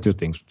to mention 2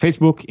 things.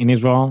 Facebook in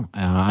Israel,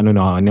 I don't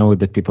know. I know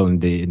that people in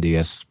the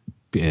US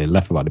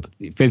laugh about it, but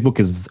Facebook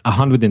is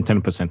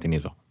 110% in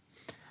Israel.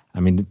 I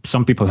mean,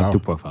 some people have Wow. 2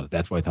 profiles.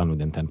 That's why it's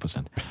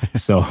 110%.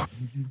 So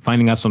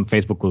finding us on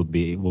Facebook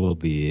will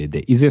be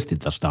the easiest.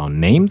 It's just our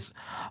names.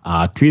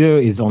 Twitter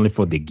is only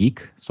for the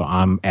geek. So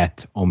I'm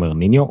at Omer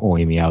Nino,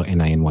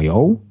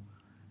 OMERNINYO.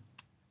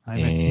 I'm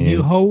at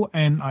Nirho,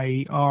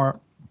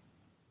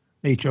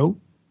 NIRHO.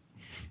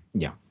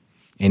 Yeah.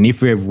 And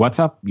if you have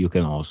WhatsApp, you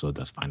can also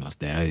just find us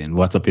there. And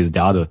WhatsApp is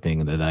the other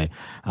thing that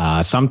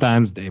I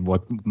sometimes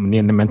what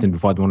Nir mentioned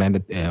before I don't end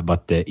it,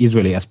 about the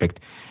Israeli aspect.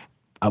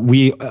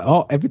 Every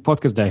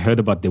podcast that I heard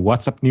about the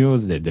WhatsApp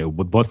news, the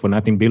bought for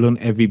nothing billion,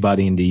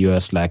 everybody in the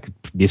US like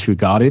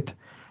disregard it.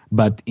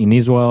 But in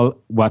Israel,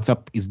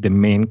 WhatsApp is the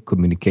main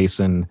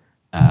communication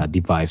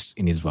device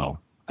in Israel.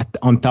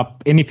 On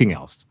top anything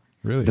else.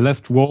 Really? The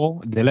last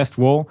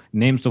war,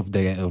 names of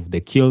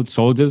the killed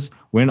soldiers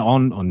went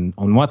on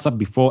WhatsApp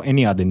before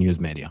any other news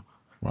media.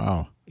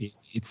 Wow.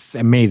 It's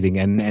amazing,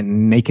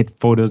 and naked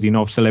photos,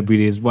 of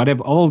celebrities,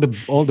 whatever, all the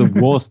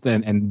worst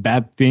and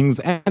bad things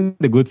and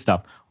the good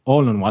stuff,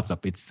 all on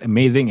WhatsApp. It's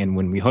amazing. And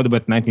when we heard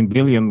about 19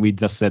 billion, we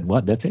just said,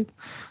 "What? That's it."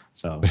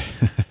 So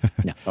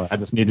yeah. So I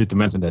just needed to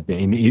mention that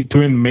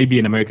to maybe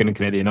an American and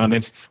Canadian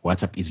audience,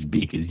 WhatsApp is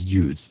big, is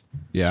huge.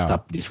 Yeah.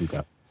 Stop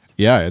disregard.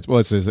 Yeah,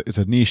 it's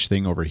a niche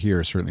thing over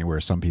here, certainly, where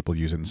some people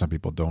use it and some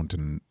people don't.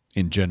 And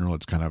in general,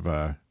 it's kind of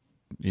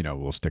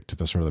we'll stick to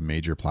the sort of the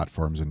major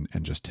platforms and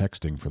just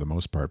texting for the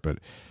most part.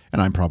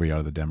 And I'm probably out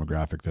of the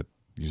demographic that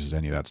uses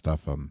any of that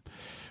stuff.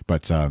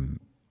 But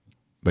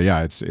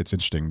yeah, it's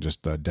interesting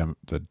just the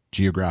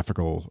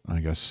geographical, I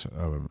guess,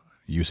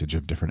 usage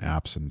of different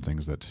apps and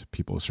things that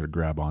people sort of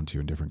grab onto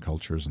in different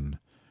cultures and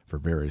for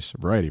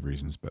variety of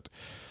reasons. But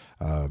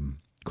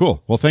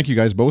cool. Well, thank you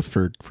guys both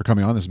for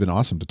coming on. This has been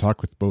awesome to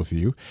talk with both of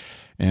you,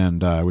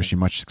 and I wish you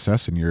much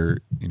success in your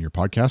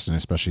podcast, and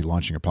especially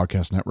launching a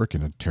podcast network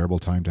in a terrible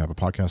time to have a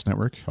podcast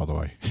network.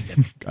 Although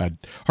I'd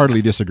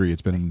hardly disagree.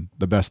 It's been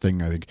the best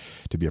thing, I think,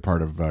 to be a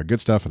part of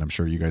Good Stuff, and I'm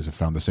sure you guys have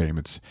found the same.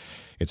 It's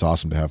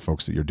awesome to have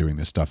folks that you're doing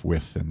this stuff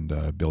with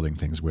and building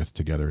things with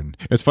together. And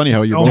it's funny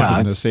how you're both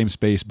in the same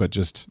space, but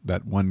just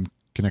that one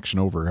connection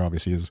over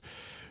obviously is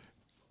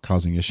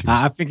causing issues.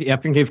 I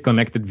think he's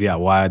connected via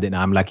wired, and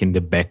I'm like in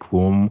the back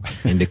room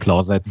in the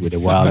closet with the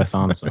wireless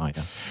on. So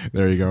yeah.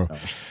 There you go.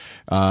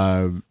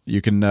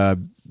 You can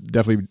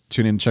definitely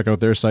tune in and check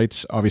out their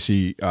sites.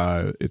 Obviously,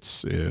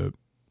 it's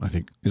I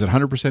think, is it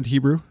 100%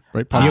 Hebrew,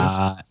 right?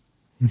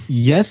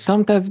 Yes,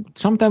 sometimes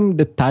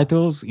the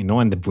titles,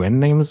 and the brand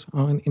names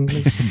are in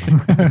English.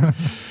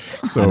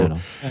 So. I don't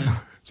know.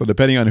 So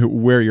depending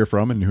on where you're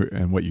from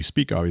and what you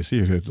speak, obviously,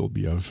 it'll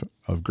be of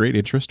great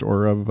interest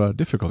or of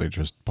difficult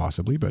interest,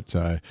 possibly, but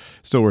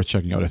still worth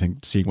checking out. I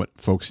think seeing what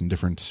folks in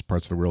different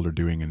parts of the world are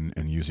doing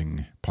and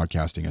using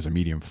podcasting as a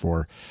medium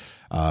for.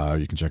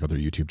 You can check out their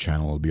YouTube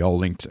channel. It'll be all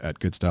linked at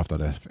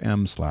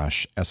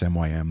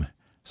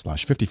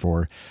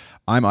goodstuff.fm/SMYM/54.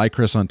 I'm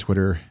iChris on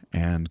Twitter,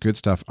 and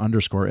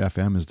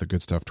goodstuff_FM is the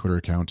Good Stuff Twitter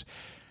account.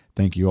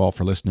 Thank you all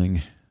for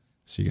listening.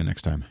 See you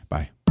next time.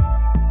 Bye.